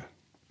of here.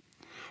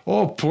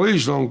 Oh,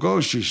 please don't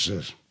go, she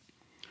says.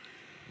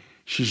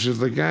 She says,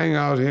 the gang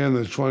out here on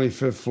the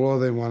 25th floor,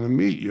 they want to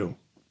meet you.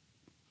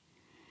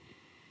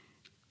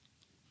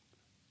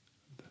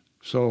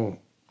 So,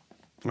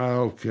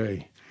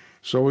 okay.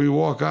 So we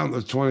walk out on the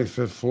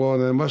 25th floor,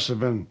 and there must have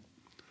been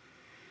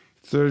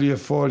 30 or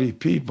 40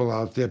 people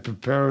out there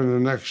preparing the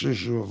next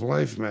issue of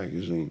Life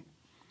magazine.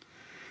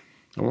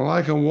 And when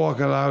I come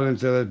walking out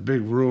into that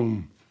big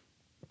room,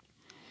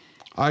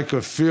 I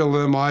could feel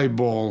them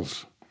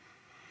eyeballs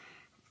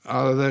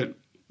out of that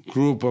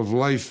group of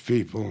Life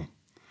people.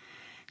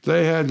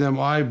 They had them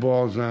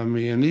eyeballs on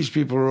me, and these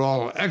people were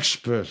all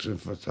experts in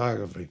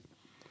photography.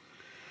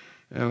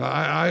 And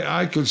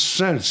I could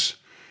sense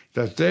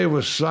that they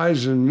were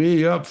sizing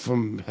me up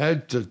from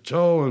head to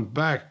toe and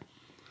back.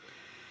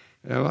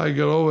 And I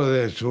got over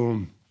there to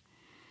them.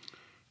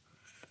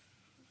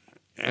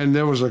 And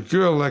there was a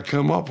girl that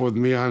came up with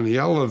me on the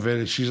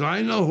elevator. She said,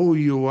 I know who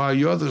you are.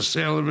 You're the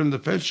sailor in the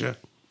picture.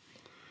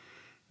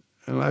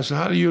 And I said,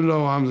 how do you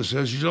know I'm the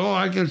sailor? She said, oh,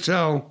 I can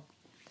tell.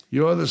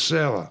 You're the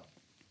sailor.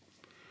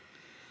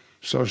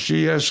 So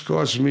she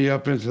escorts me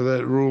up into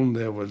that room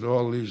there with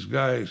all these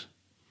guys.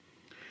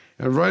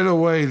 And right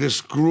away,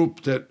 this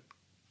group that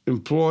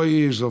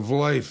employees of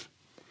Life,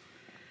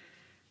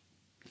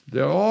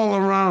 they're all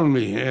around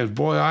me. And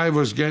boy, I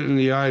was getting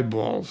the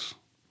eyeballs.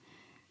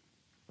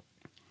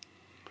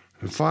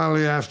 And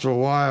finally, after a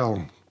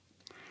while,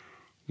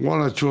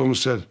 one or two of them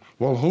said,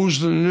 well,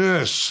 who's the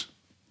nurse?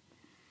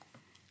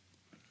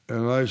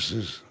 And I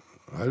says,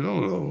 I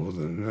don't know who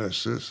the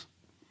nurse is.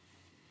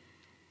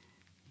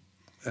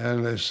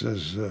 And they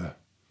says,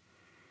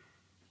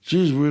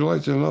 geez, we'd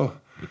like to know.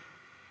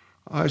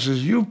 I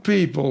says, you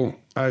people,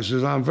 I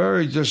says, I'm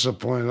very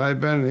disappointed.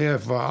 I've been here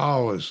for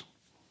hours.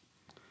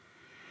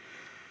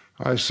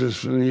 I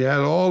says, and you had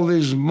all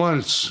these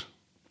months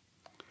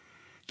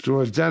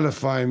to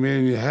identify me,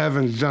 and you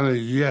haven't done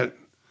it yet.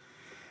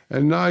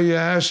 And now you're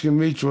asking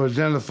me to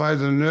identify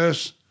the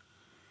nurse?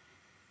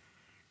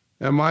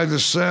 Am I the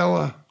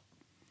sailor?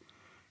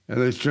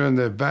 And they turned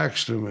their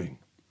backs to me.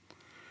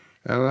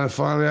 And then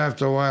finally,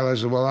 after a while, I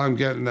said, well, I'm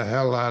getting the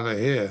hell out of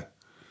here,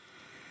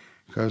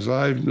 because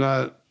I'm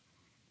not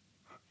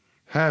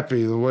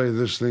happy the way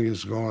this thing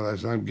is going. I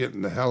said, I'm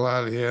getting the hell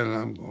out of here, and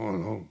I'm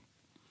going home.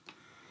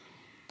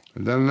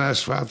 And then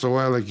after a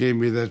while, they gave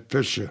me that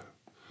picture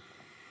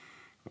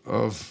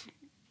of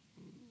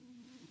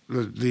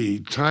the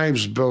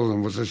Times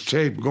building with the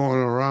tape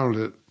going around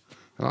it,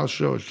 and I'll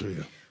show it to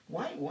you.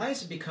 Why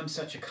has it become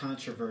such a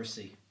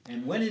controversy?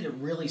 And when did it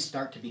really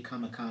start to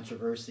become a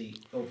controversy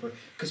over?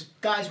 Because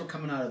guys were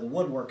coming out of the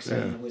woodwork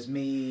saying it was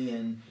me,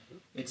 and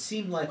it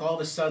seemed like all of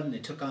a sudden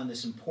it took on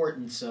this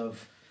importance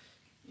of,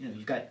 you know,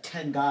 you've got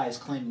 10 guys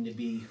claiming to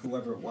be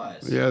whoever it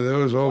was. Yeah, there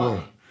was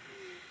over.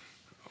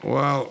 Why?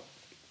 Well,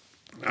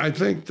 I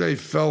think they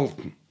felt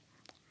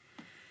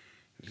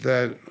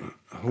that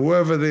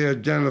whoever they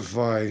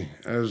identify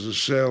as a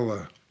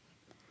sailor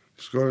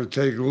is going to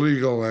take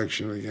legal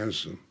action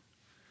against them.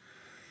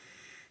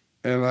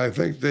 And I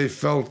think they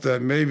felt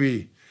that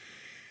maybe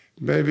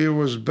it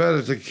was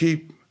better to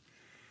keep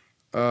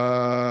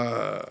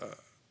the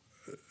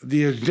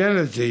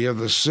identity of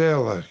the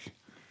sailor,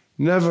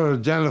 never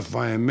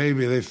identify him.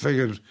 Maybe they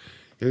figured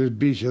it would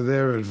be to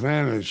their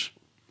advantage.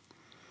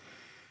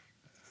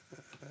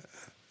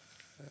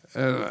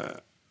 And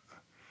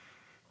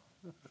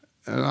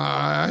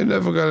I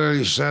never got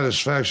any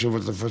satisfaction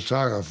with the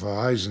photographer,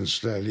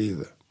 Eisenstadt,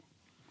 either.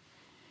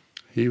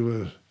 He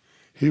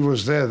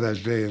was there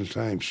that day in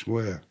Times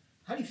Square.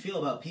 How do you feel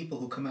about people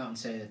who come out and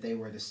say that they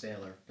were the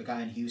sailor? The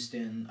guy in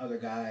Houston, other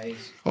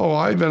guys? Oh,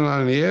 I've been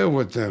on the air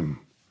with them,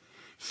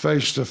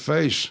 face to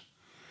face.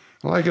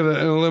 I could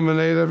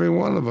eliminate every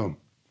one of them.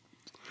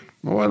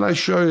 When I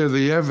show you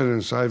the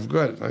evidence I've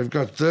got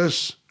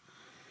this,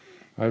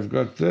 I've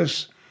got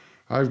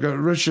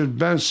Richard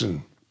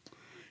Benson.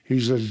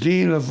 He's a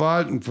dean of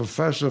art and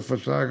professor of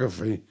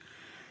photography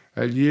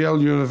at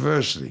Yale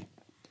University.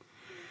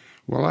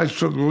 Well, I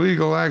took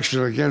legal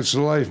action against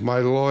life, my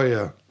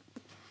lawyer,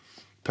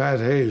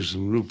 Pat Hayes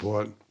from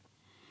Newport.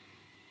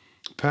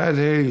 Pat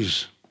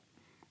Hayes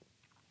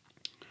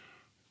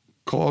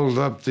called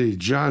up the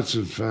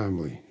Johnson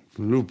family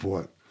from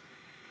Newport.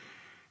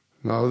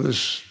 Now,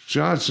 this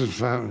Johnson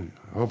family,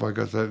 I hope I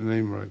got that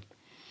name right.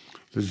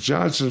 The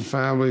Johnson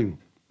family,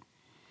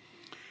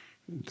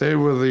 they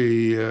were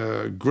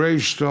the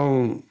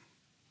gravestone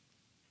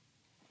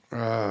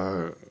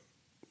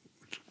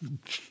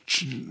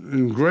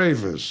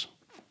engravers.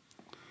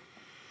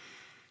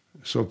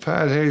 So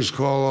Pat Hayes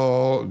got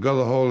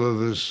a hold of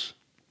this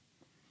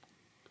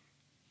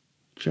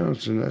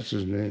Johnson, that's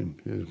his name.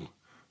 Yeah.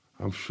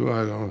 I'm sure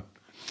I don't.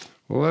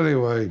 Well,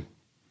 anyway,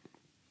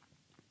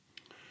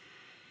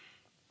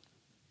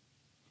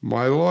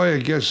 my lawyer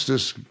gets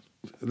this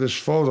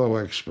photo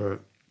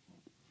expert,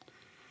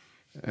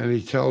 and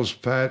he tells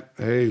Pat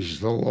Hayes,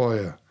 the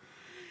lawyer,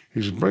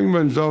 he says, bring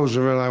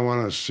Mendoza in, I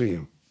want to see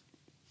him.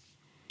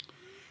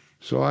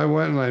 So I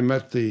went and I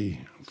met the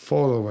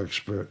photo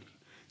expert.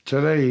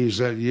 Today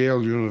he's at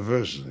Yale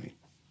University.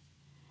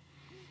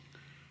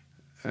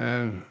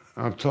 And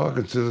I'm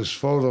talking to this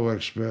photo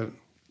expert,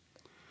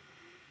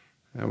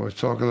 and we're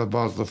talking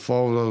about the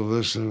photo,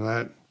 this and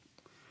that.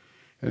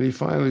 And he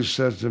finally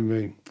said to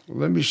me,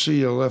 let me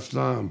see your left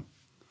arm.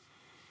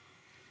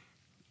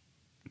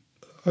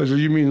 I said,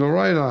 you mean the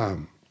right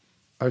arm?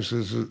 I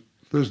said,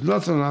 there's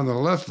nothing on the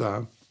left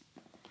arm.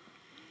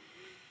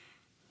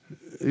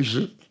 He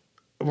said,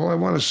 well, I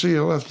want to see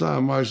your left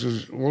arm. I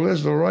said, well,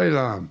 there's the right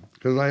arm.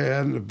 Because I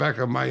had in the back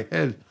of my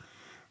head,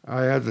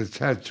 I had the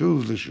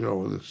tattoo to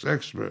show this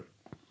expert.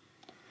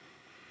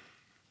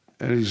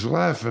 And he's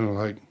laughing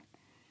like,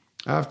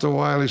 after a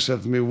while he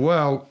said to me,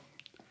 well,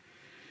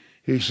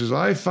 he says,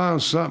 I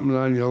found something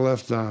on your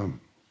left arm.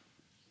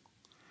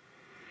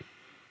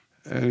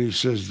 And he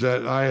says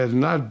that I had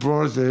not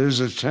brought it to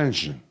his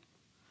attention.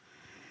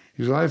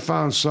 He says, I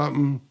found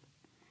something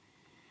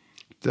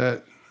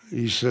that,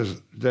 he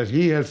says, that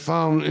he had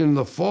found in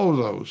the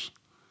photos.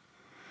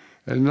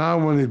 And now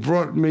when he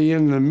brought me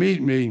in to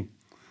meet me,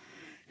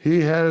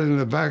 he had it in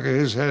the back of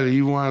his head,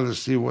 he wanted to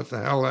see what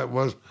the hell that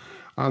was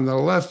on the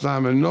left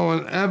arm, and no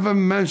one ever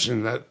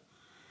mentioned that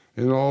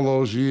in all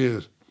those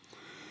years.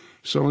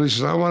 So when he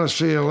says, I want to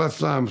see your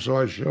left arm, so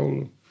I showed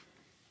him.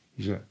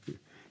 He said,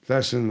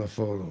 that's in the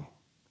photo.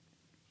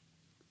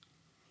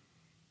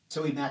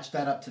 So he matched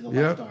that up to the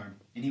left arm,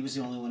 and he was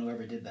the only one who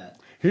ever did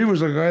that. He was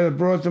the guy that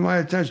brought it to my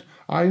attention.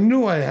 I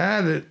knew I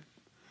had it.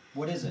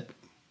 What is it?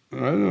 I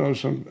don't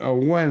know, a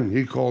Wen,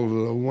 he called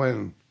it a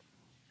Wen.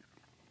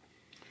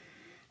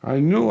 I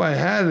knew I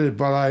had it,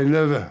 but I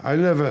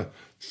never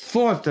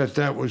thought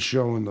that would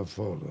show in the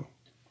photo.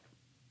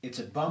 It's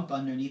a bump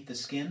underneath the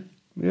skin?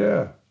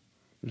 Yeah,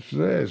 it's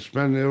there. It's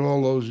been there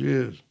all those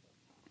years.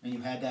 And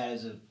you had that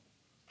as a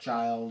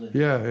child? And...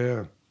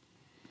 Yeah.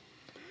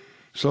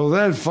 So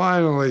then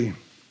finally,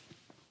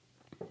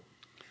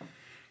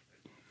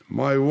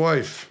 my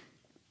wife,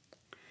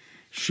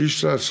 she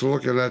starts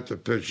looking at the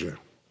picture.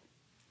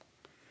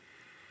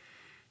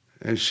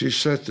 And she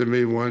said to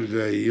me one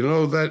day, you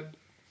know that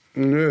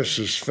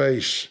nurse's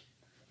face,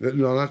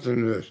 no, not the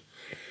nurse,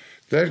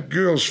 that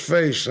girl's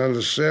face on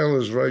the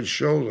sailor's right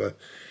shoulder,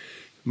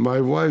 my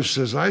wife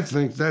says, I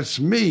think that's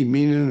me,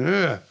 meaning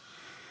her.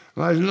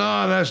 And I said,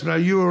 no, that's not,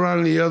 you were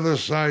on the other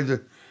side.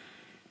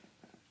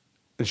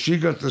 And she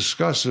got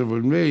disgusted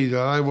with me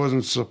that I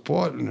wasn't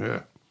supporting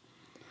her.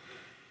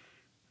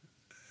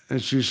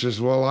 And she says,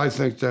 well, I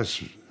think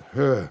that's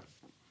her.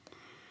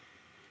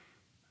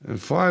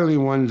 And finally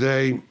one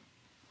day,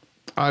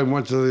 I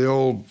went to the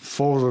old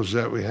photos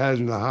that we had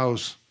in the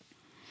house,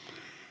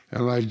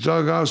 and I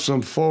dug out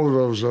some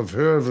photos of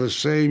her of the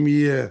same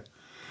year,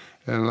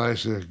 and I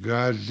said,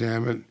 God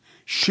damn it,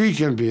 she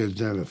can be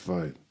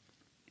identified.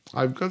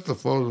 I've got the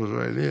photos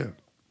right here.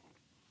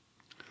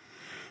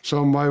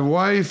 So my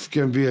wife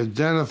can be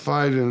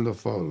identified in the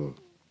photo.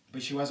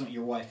 But she wasn't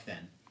your wife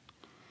then?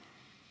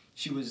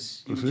 She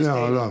was...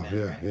 No,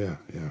 yeah.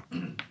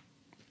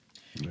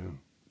 Yeah.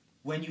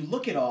 When you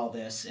look at all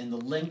this and the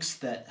links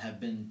that have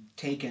been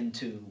taken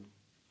to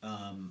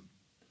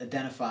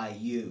identify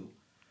you,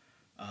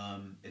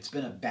 it's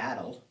been a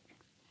battle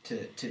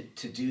to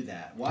do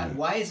that.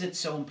 Why is it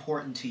so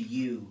important to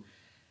you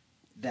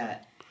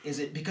that, is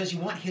it because you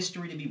want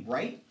history to be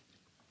right?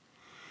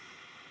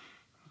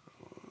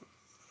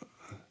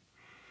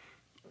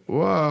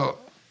 Well,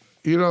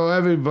 you know,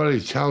 everybody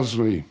tells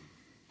me,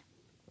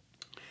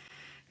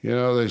 you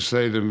know, they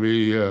say to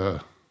me,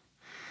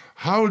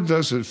 how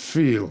does it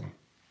feel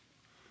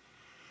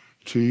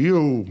to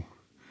you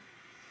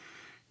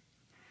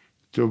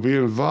to be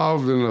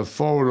involved in a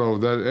photo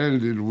that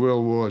ended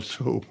World War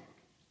II.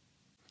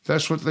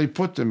 That's what they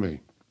put to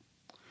me.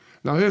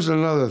 Now, here's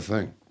another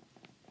thing.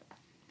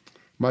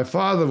 My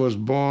father was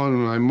born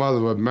and my mother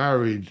were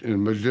married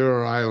in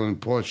Madeira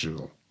Island,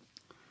 Portugal.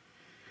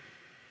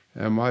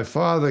 And my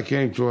father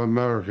came to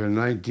America in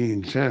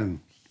 1910.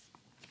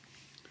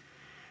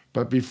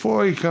 But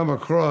before he come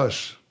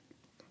across,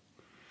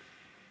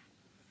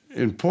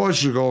 in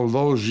Portugal,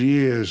 those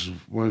years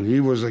when he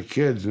was a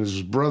kid and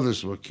his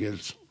brothers were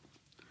kids,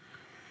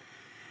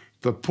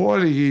 the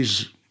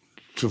Portuguese,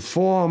 to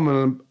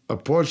form a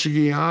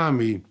Portuguese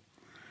army,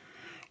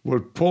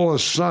 would pull a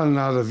son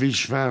out of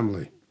each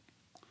family.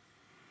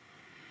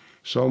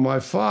 So my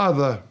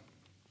father,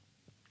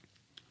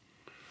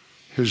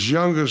 his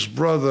youngest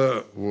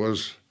brother,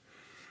 was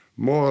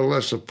more or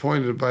less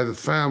appointed by the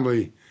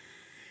family,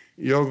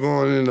 you're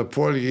going in the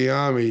Portuguese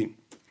army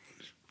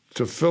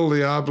to fill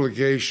the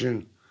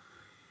obligation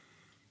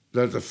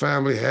that the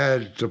family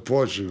had to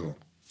Portugal.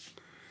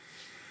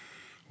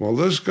 Well,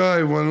 this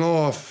guy went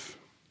off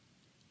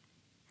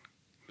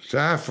to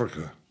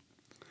Africa,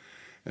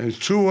 and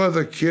two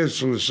other kids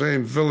from the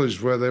same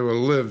village where they were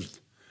lived,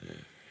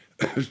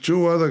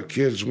 two other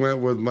kids went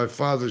with my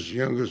father's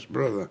youngest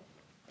brother.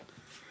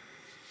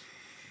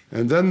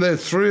 And then the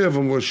three of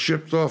them were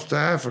shipped off to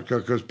Africa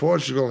because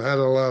Portugal had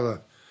a lot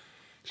of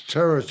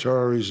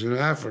territories in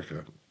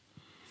Africa.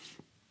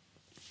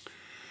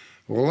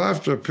 Well,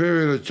 after a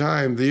period of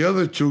time, the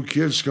other two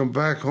kids come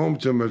back home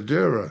to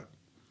Madeira.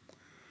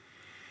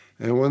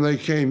 And when they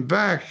came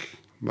back,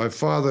 my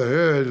father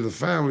heard, the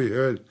family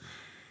heard,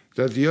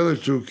 that the other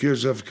two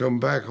kids have come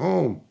back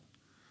home.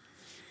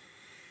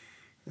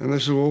 And they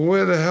said, well,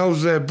 where the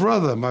hell's their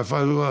brother?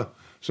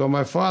 So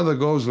my father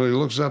goes and he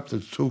looks up the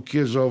two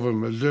kids over in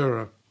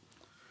Madeira.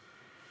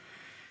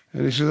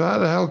 And he says, how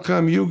the hell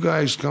come you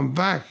guys come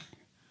back?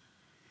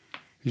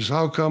 He says,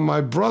 how come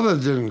my brother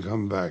didn't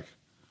come back?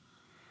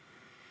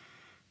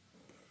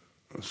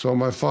 So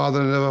my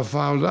father never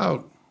found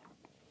out.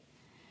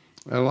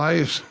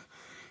 And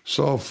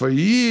so for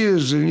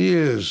years and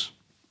years,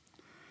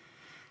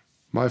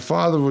 my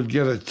father would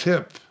get a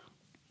tip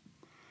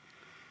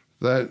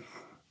that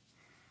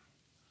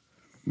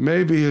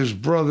maybe his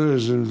brother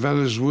is in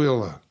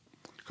Venezuela,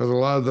 because a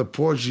lot of the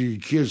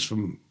Portuguese kids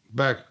from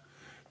back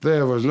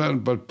there was nothing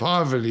but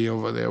poverty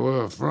over there where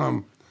we're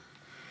from.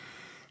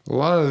 A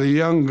lot of the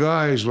young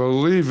guys were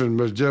leaving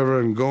Madeira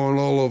and going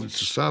all over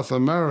to South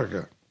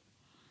America.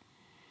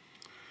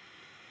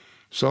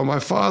 So my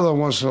father,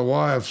 once in a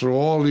while, through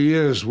all the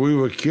years, we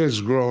were kids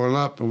growing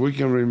up, and I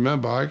can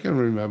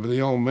remember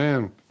the old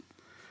man.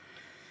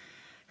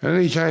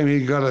 Anytime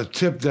he got a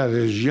tip that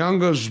his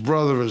youngest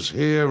brother is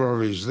here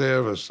or he's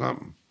there or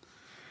something.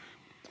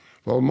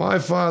 Well, my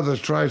father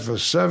tried for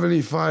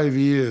 75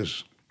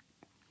 years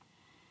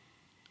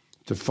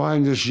to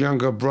find this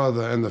younger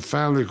brother, and the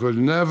family could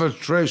never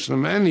trace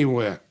him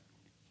anywhere.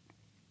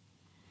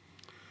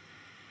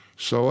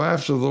 So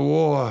after the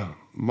war,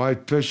 my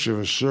picture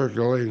was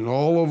circulating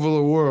all over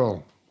the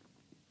world.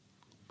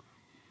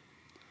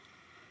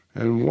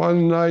 And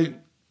one night,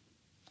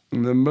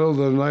 in the middle of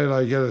the night,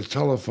 I get a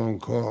telephone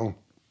call.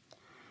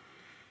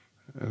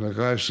 And the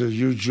guy says,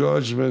 you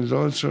George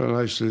Mendonsa? And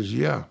I says,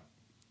 yeah.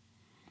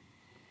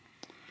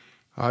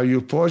 Are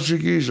you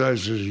Portuguese? I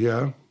says,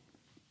 yeah.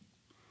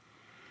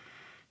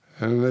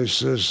 And they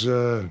says,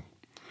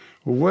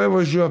 where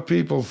was your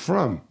people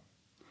from?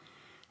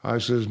 I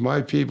says,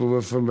 my people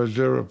were from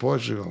Madeira,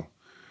 Portugal.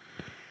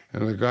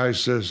 And the guy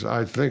says,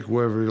 I think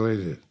we're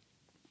related.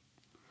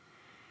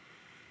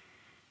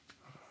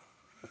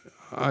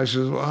 I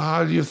says, well,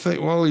 how do you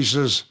think? Well, he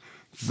says,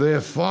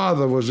 their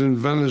father was in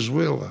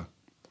Venezuela.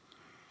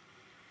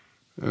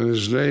 And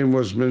his name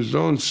was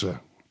Mendonsa.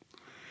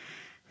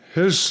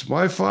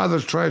 My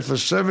father tried for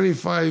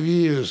 75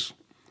 years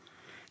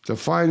to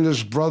find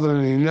this brother,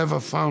 and he never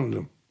found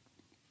him.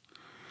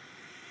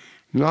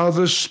 Now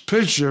this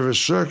picture is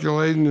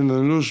circulating in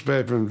the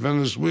newspaper in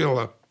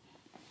Venezuela.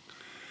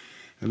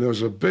 And there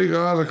was a big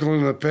article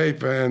in the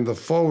paper and the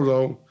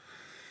photo,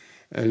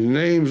 and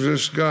names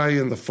this guy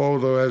in the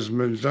photo as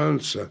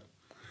Mendonsa.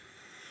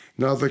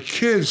 Now the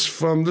kids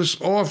from this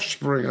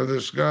offspring of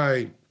this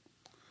guy,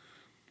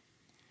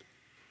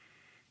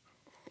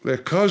 they're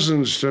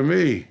cousins to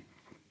me.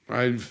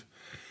 And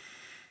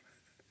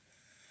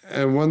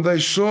when they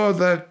saw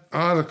that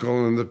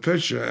article in the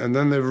picture, and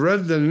then they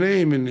read the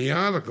name in the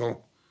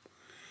article,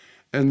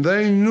 and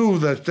they knew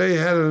that they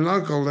had an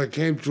uncle that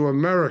came to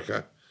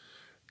America,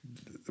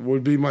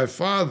 would be my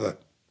father.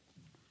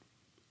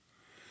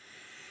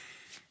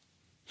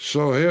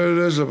 So here it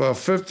is, about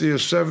 50 or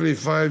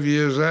 75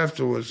 years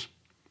afterwards.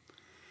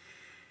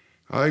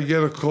 I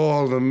get a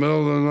call in the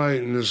middle of the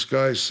night, and this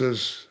guy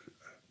says,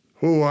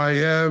 who I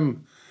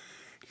am,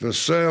 the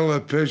sailor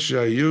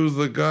picture, are you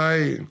the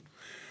guy?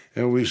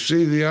 And we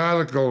see the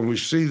article, and we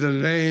see the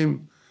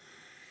name,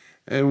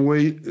 and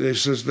they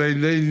says they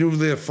knew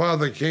their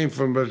father came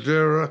from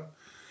Madeira,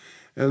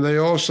 and they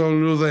also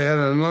knew they had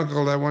an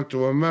uncle that went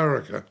to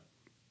America.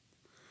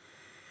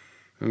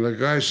 And the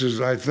guy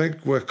says, I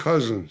think we're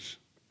cousins.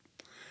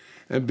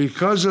 And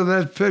because of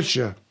that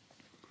picture,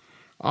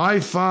 I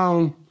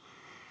found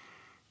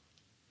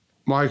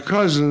my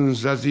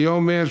cousins that the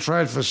old man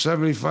tried for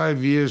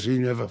 75 years, he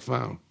never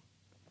found.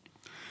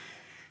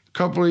 A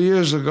couple of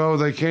years ago,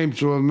 they came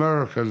to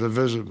America to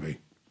visit me.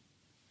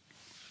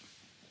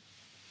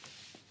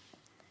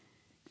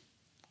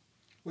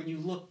 When you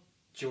look,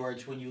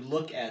 George, when you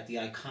look at the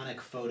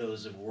iconic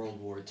photos of World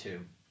War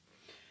II,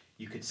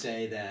 you could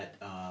say that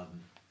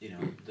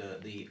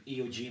the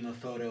Iwo Jima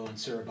photo on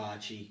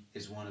Suribachi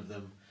is one of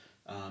them.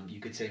 You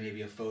could say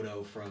maybe a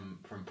photo from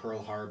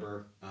Pearl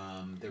Harbor.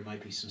 There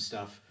might be some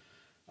stuff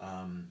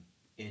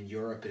in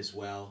Europe as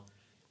well.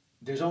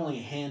 There's only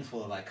a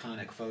handful of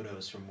iconic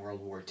photos from World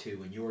War II,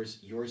 and yours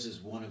is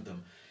one of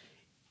them.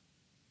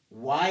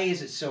 Why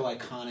is it so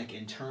iconic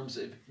in terms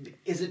of,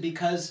 is it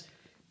because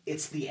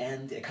it's the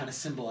end? It kind of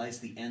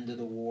symbolized the end of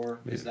the war?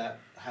 Is that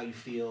how you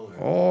feel?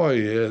 Or? Oh,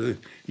 yeah.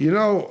 You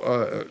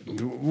know,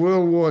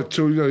 World War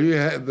II,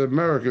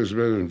 America's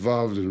been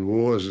involved in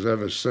wars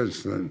ever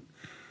since then.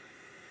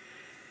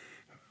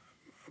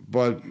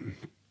 But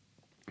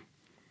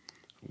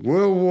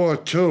World War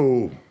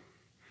II,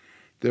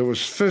 there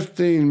was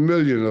 15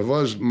 million of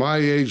us, my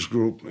age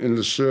group, in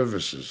the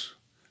services.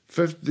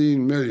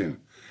 15 million.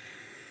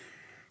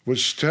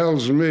 Which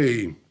tells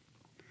me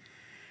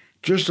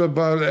just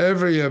about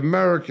every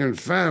American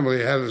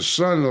family had a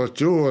son or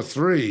two or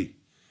three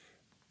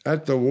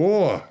at the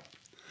war.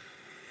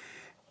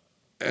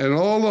 And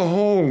all the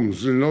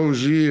homes in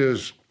those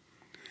years,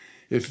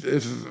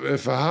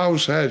 if a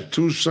house had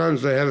two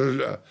sons, they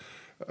had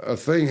a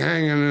thing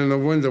hanging in the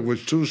window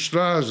with two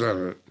stars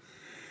on it.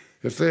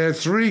 If they had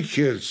three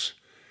kids,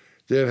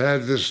 they'd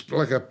had this,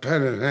 like a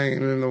pennant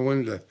hanging in the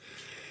window.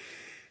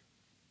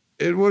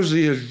 It was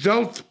the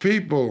adult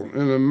people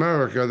in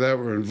America that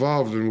were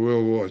involved in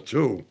World War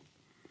II.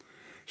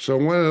 So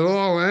when it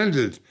all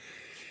ended,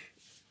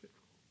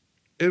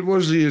 it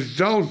was the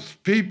adult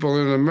people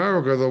in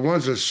America, the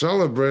ones that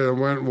celebrated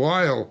and went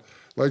wild.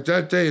 Like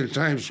that day in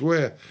Times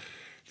Square,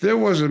 there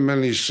wasn't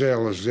many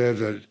sailors there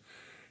that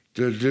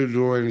didn't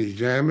do any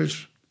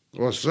damage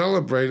or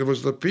celebrate. It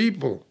was the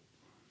people.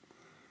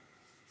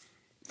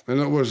 And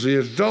it was the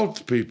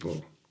adult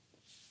people.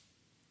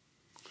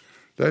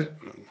 That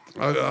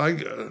I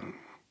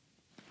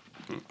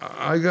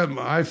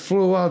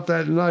flew out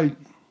that night,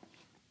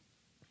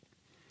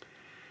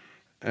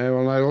 and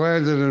when I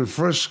landed in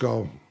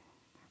Frisco,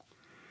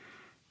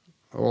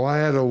 well, I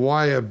had to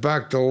wire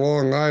back to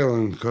Long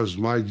Island because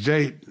my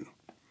date,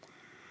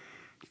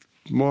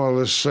 more or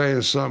less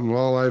saying something,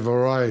 well, I've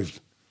arrived.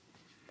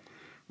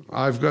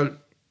 I've got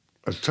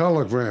a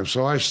telegram,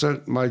 so I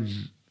sent my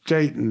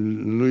date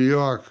in New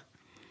York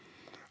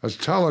a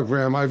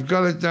telegram. I've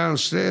got it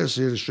downstairs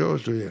here to show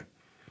it to you,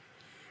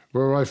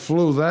 where I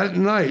flew that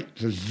night.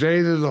 It's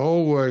dated, the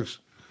whole works.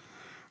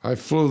 I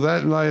flew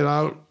that night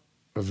out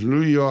of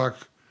New York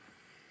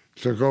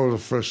to go to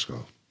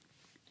Frisco.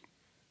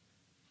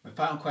 My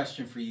final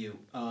question for you.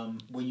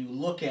 When you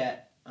look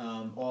at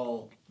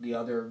all the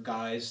other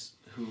guys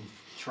who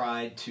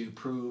tried to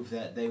prove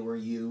that they were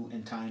you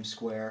in Times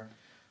Square,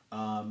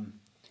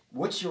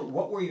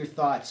 what were your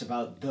thoughts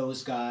about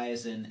those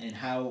guys, and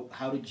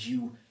how did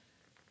you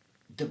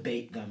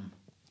debate them?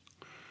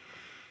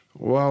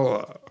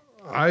 Well,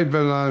 I've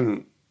been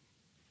on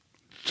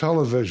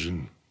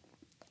television,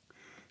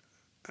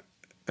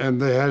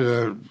 and they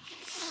had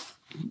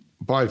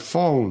by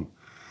phone,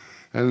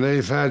 and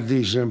they've had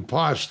these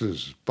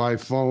imposters by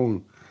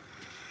phone,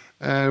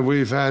 and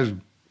we've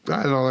had,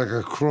 I don't know, like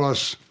a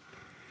cross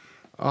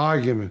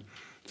argument.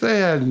 They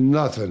had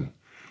nothing.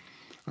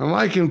 And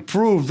I can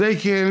prove, they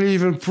can't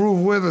even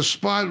prove where the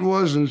spot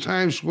was in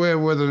Times Square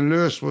where the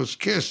nurse was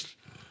kissed.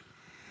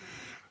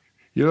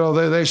 You know,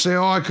 they say,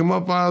 oh, I come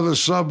up out of the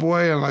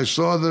subway and I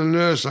saw the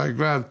nurse, I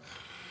grabbed,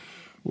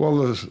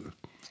 well,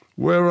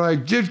 where I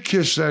did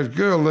kiss that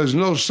girl, there's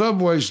no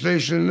subway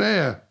station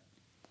there.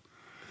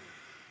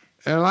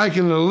 And I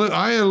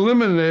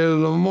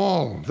eliminated them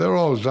all. They're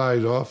all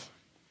died off.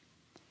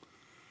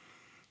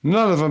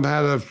 None of them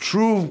had a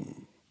true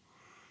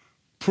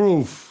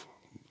proof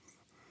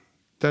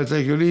that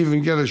they could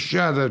even get a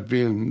shot at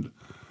being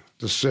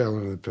the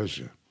sailor in the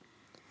picture.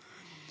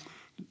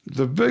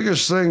 The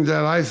biggest thing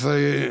that I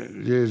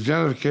think, the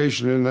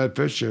identification in that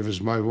picture is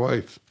my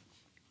wife.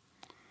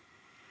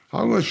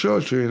 I'm going to show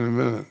it to you in a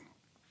minute.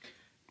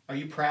 Are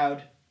you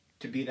proud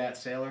to be that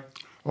sailor?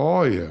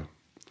 Oh, yeah.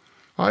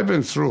 I've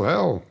been through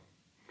hell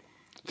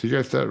to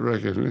get that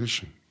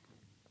recognition.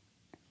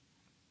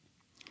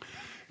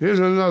 Here's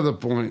another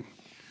point.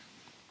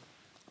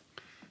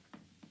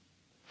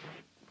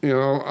 You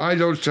know, I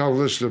don't tell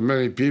this to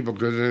many people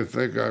because they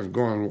think I've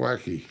gone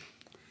wacky.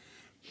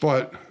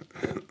 But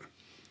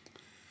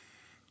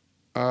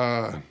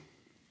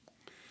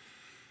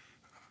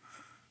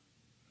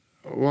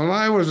when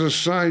I was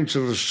assigned to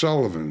the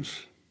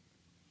Sullivans,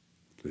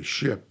 the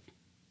ship,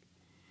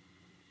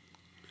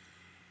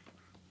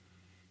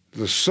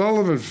 the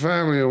Sullivan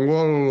family in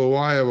Waterloo,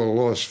 Iowa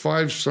lost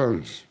 5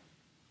 sons.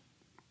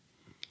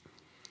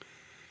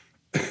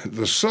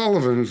 The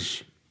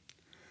Sullivans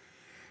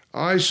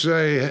I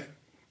say,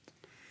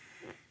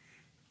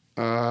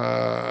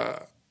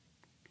 had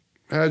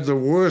the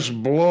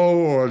worst blow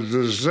or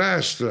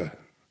disaster,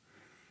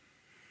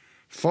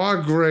 far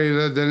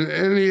greater than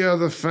any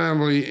other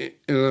family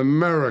in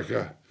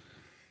America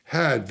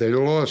had. They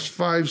lost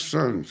 5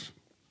 sons.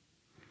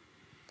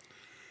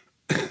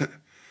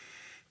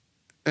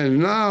 And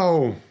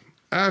now,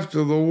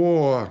 after the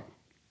war,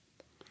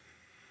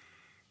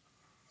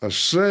 a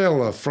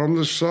sailor from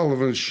the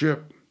Sullivan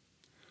ship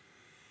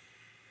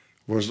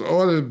was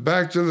ordered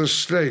back to the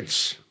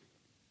States.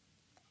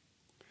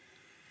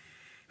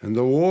 And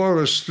the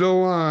war is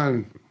still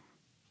on.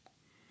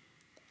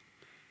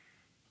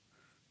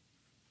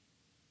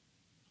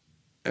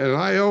 And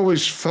I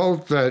always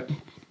felt that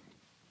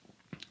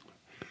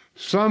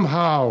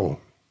somehow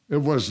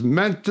it was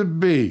meant to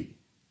be.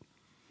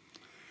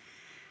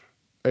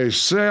 A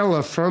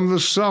sailor from the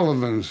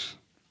Sullivans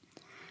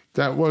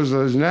that was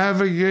the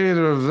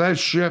navigator of that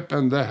ship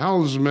and the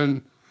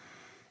helmsman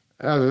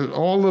at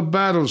all the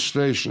battle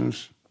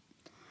stations,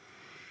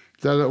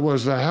 that it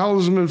was the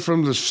helmsman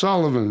from the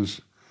Sullivans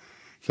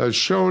that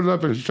showed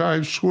up in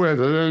Times Square at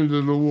the end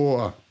of the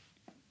war.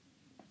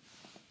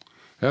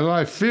 And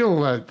I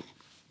feel that.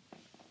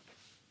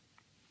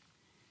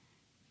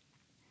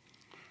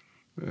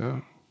 Yeah.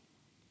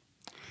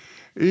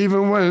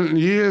 Even when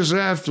years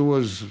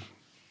afterwards,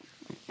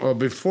 or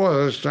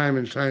before this time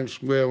in Times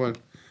Square, when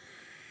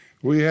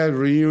we had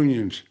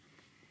reunions,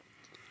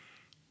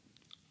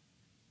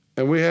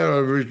 and we had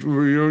a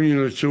reunion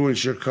or two in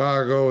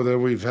Chicago,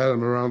 then we've had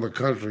them around the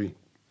country.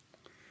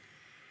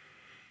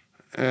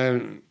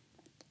 And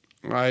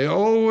I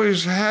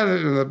always had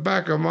it in the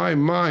back of my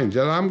mind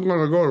that I'm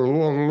going to go to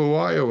Waterloo,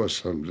 Iowa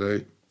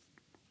someday.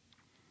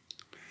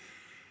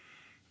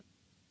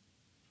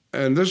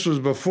 And this was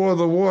before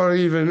the war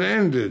even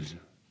ended,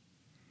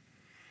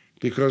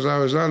 because I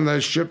was on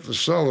that ship, the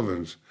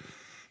Sullivans.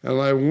 And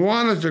I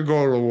wanted to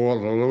go to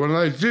Waterloo, and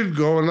I did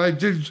go, and I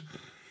did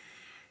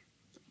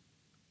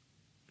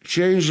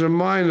change the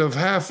mind of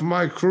half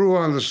my crew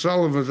on the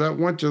Sullivans that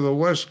went to the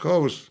West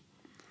Coast.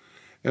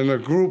 And the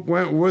group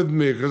went with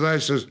me, because I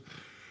said,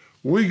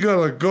 we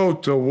got to go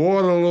to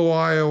Waterloo,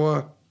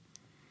 Iowa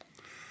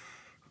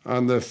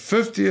on the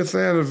 50th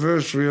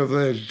anniversary of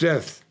their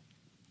death.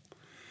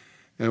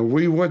 And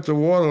we went to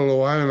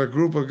Waterloo, Iowa, and a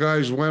group of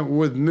guys went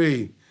with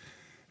me,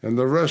 and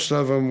the rest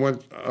of them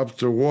went up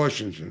to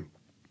Washington.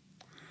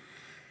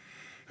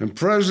 And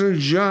President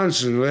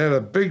Johnson had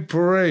a big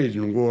parade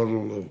in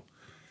Waterloo,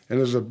 and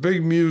there's a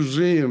big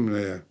museum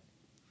there.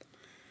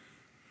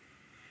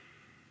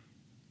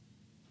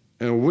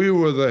 And we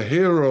were the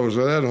heroes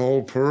of that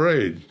whole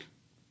parade.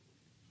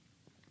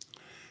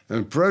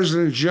 And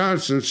President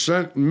Johnson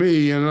sent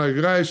me and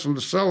the guys from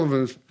the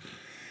Sullivans,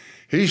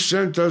 he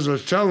sent us a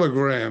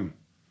telegram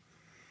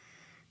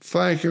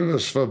thanking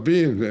us for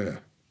being there.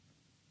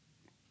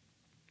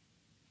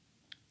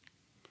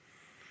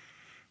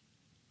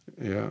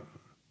 Yeah.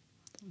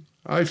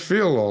 I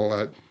feel all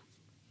that.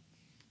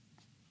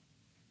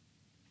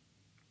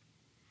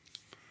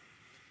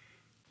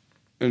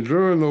 And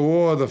during the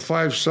war, the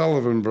 5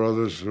 Sullivan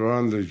brothers were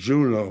on the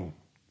Juno.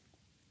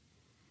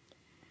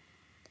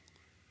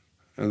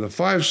 And the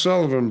 5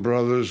 Sullivan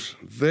brothers,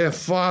 their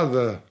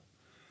father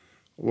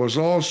was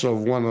also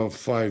one of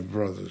 5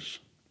 brothers.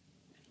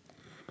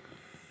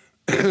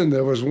 And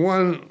there was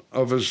one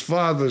of his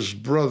father's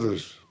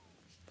brothers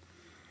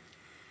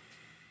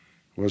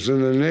was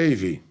in the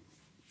Navy.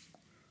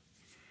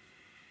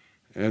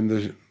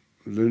 And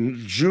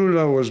the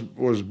Juno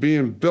was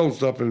being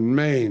built up in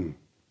Maine.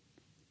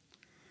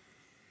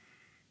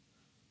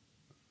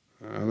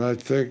 And I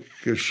think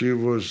she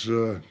was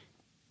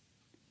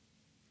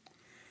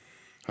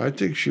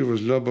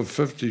number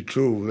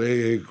 52 with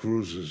AA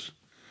cruisers.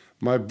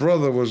 My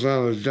brother was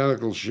on an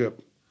identical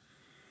ship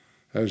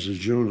as the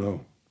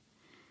Juno.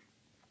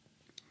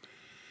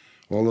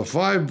 Well, the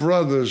 5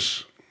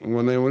 brothers,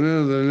 when they went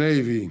into the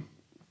Navy,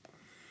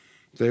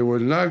 they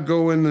would not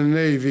go in the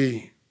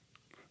Navy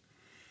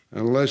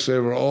unless they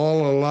were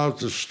all allowed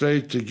to stay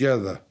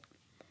together.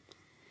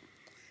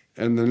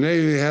 And the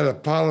Navy had a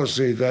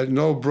policy that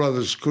no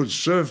brothers could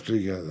serve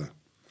together.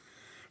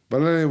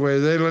 But anyway,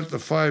 they let the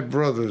 5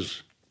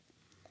 brothers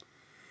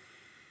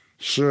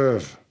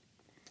serve.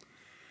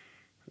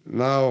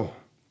 Now,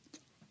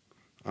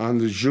 on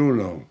the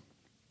Juno.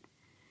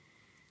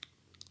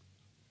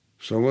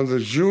 So when the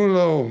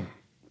Juno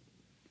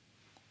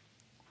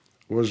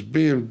was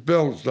being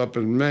built up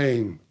in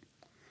Maine,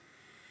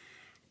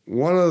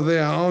 one of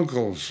their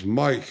uncles,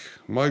 Mike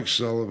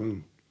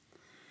Sullivan,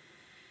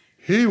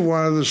 he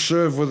wanted to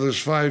serve with his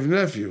 5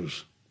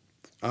 nephews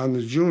on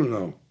the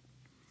Juno.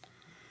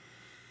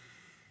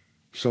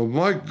 So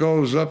Mike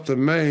goes up to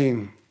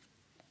Maine,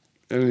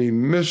 and he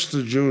missed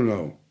the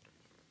Juno.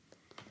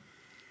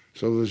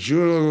 So the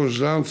Juno goes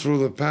down through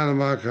the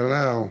Panama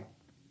Canal.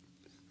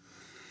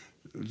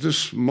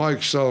 This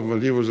Mike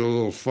Sullivan, he was a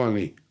little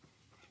funny.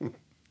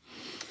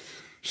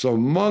 So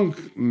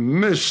Monk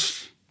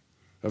missed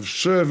of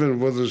serving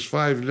with his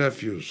 5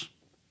 nephews.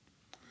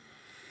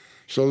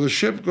 So the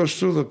ship goes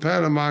through the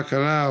Panama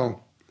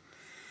Canal.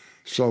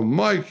 So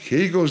Mike,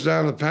 he goes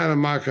down the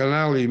Panama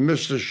Canal. He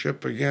missed the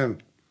ship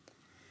again.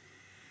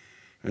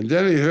 And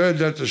then he heard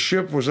that the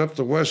ship was up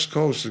the West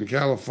Coast in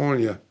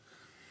California.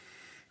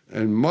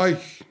 And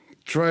Mike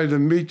tried to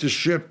meet the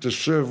ship to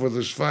serve with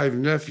his 5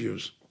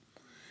 nephews.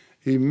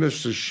 He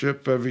missed the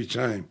ship every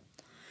time.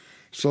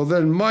 So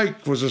then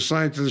Mike was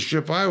assigned to the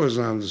ship I was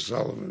on, the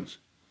Sullivans.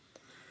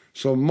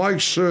 So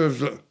Mike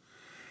served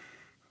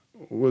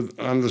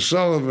on the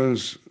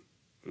Sullivans,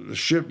 the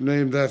ship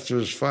named after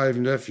his 5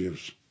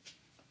 nephews.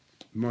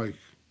 Mike.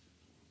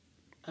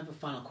 I have a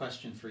final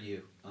question for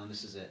you.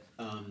 This is it.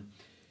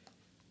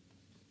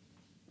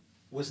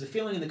 Was the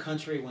feeling in the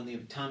country when the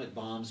atomic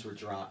bombs were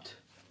dropped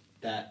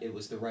that it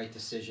was the right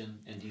decision?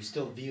 And do you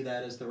still view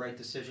that as the right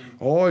decision?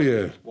 Oh,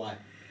 yeah. Why?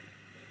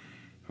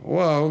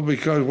 Well,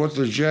 because what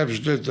the Japs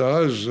did to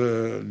us,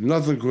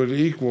 nothing could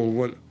equal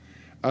what,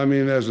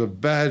 as a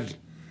bad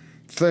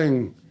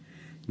thing,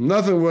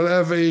 nothing will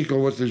ever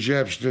equal what the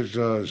Japs did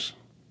to us.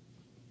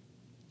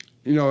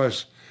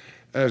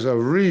 As a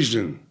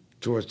reason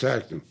to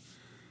attack them.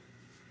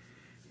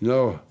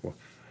 No,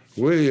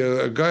 we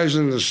guys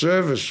in the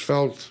service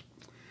felt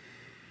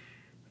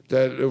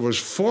that it was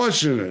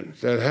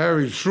fortunate that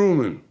Harry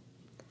Truman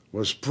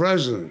was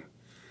president.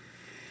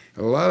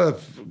 A lot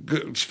of,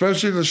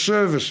 especially the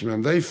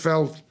servicemen, they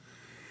felt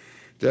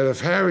that if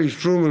Harry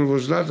Truman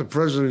was not the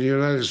president of the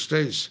United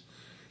States,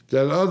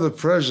 that other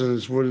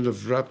presidents wouldn't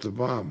have dropped the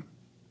bomb.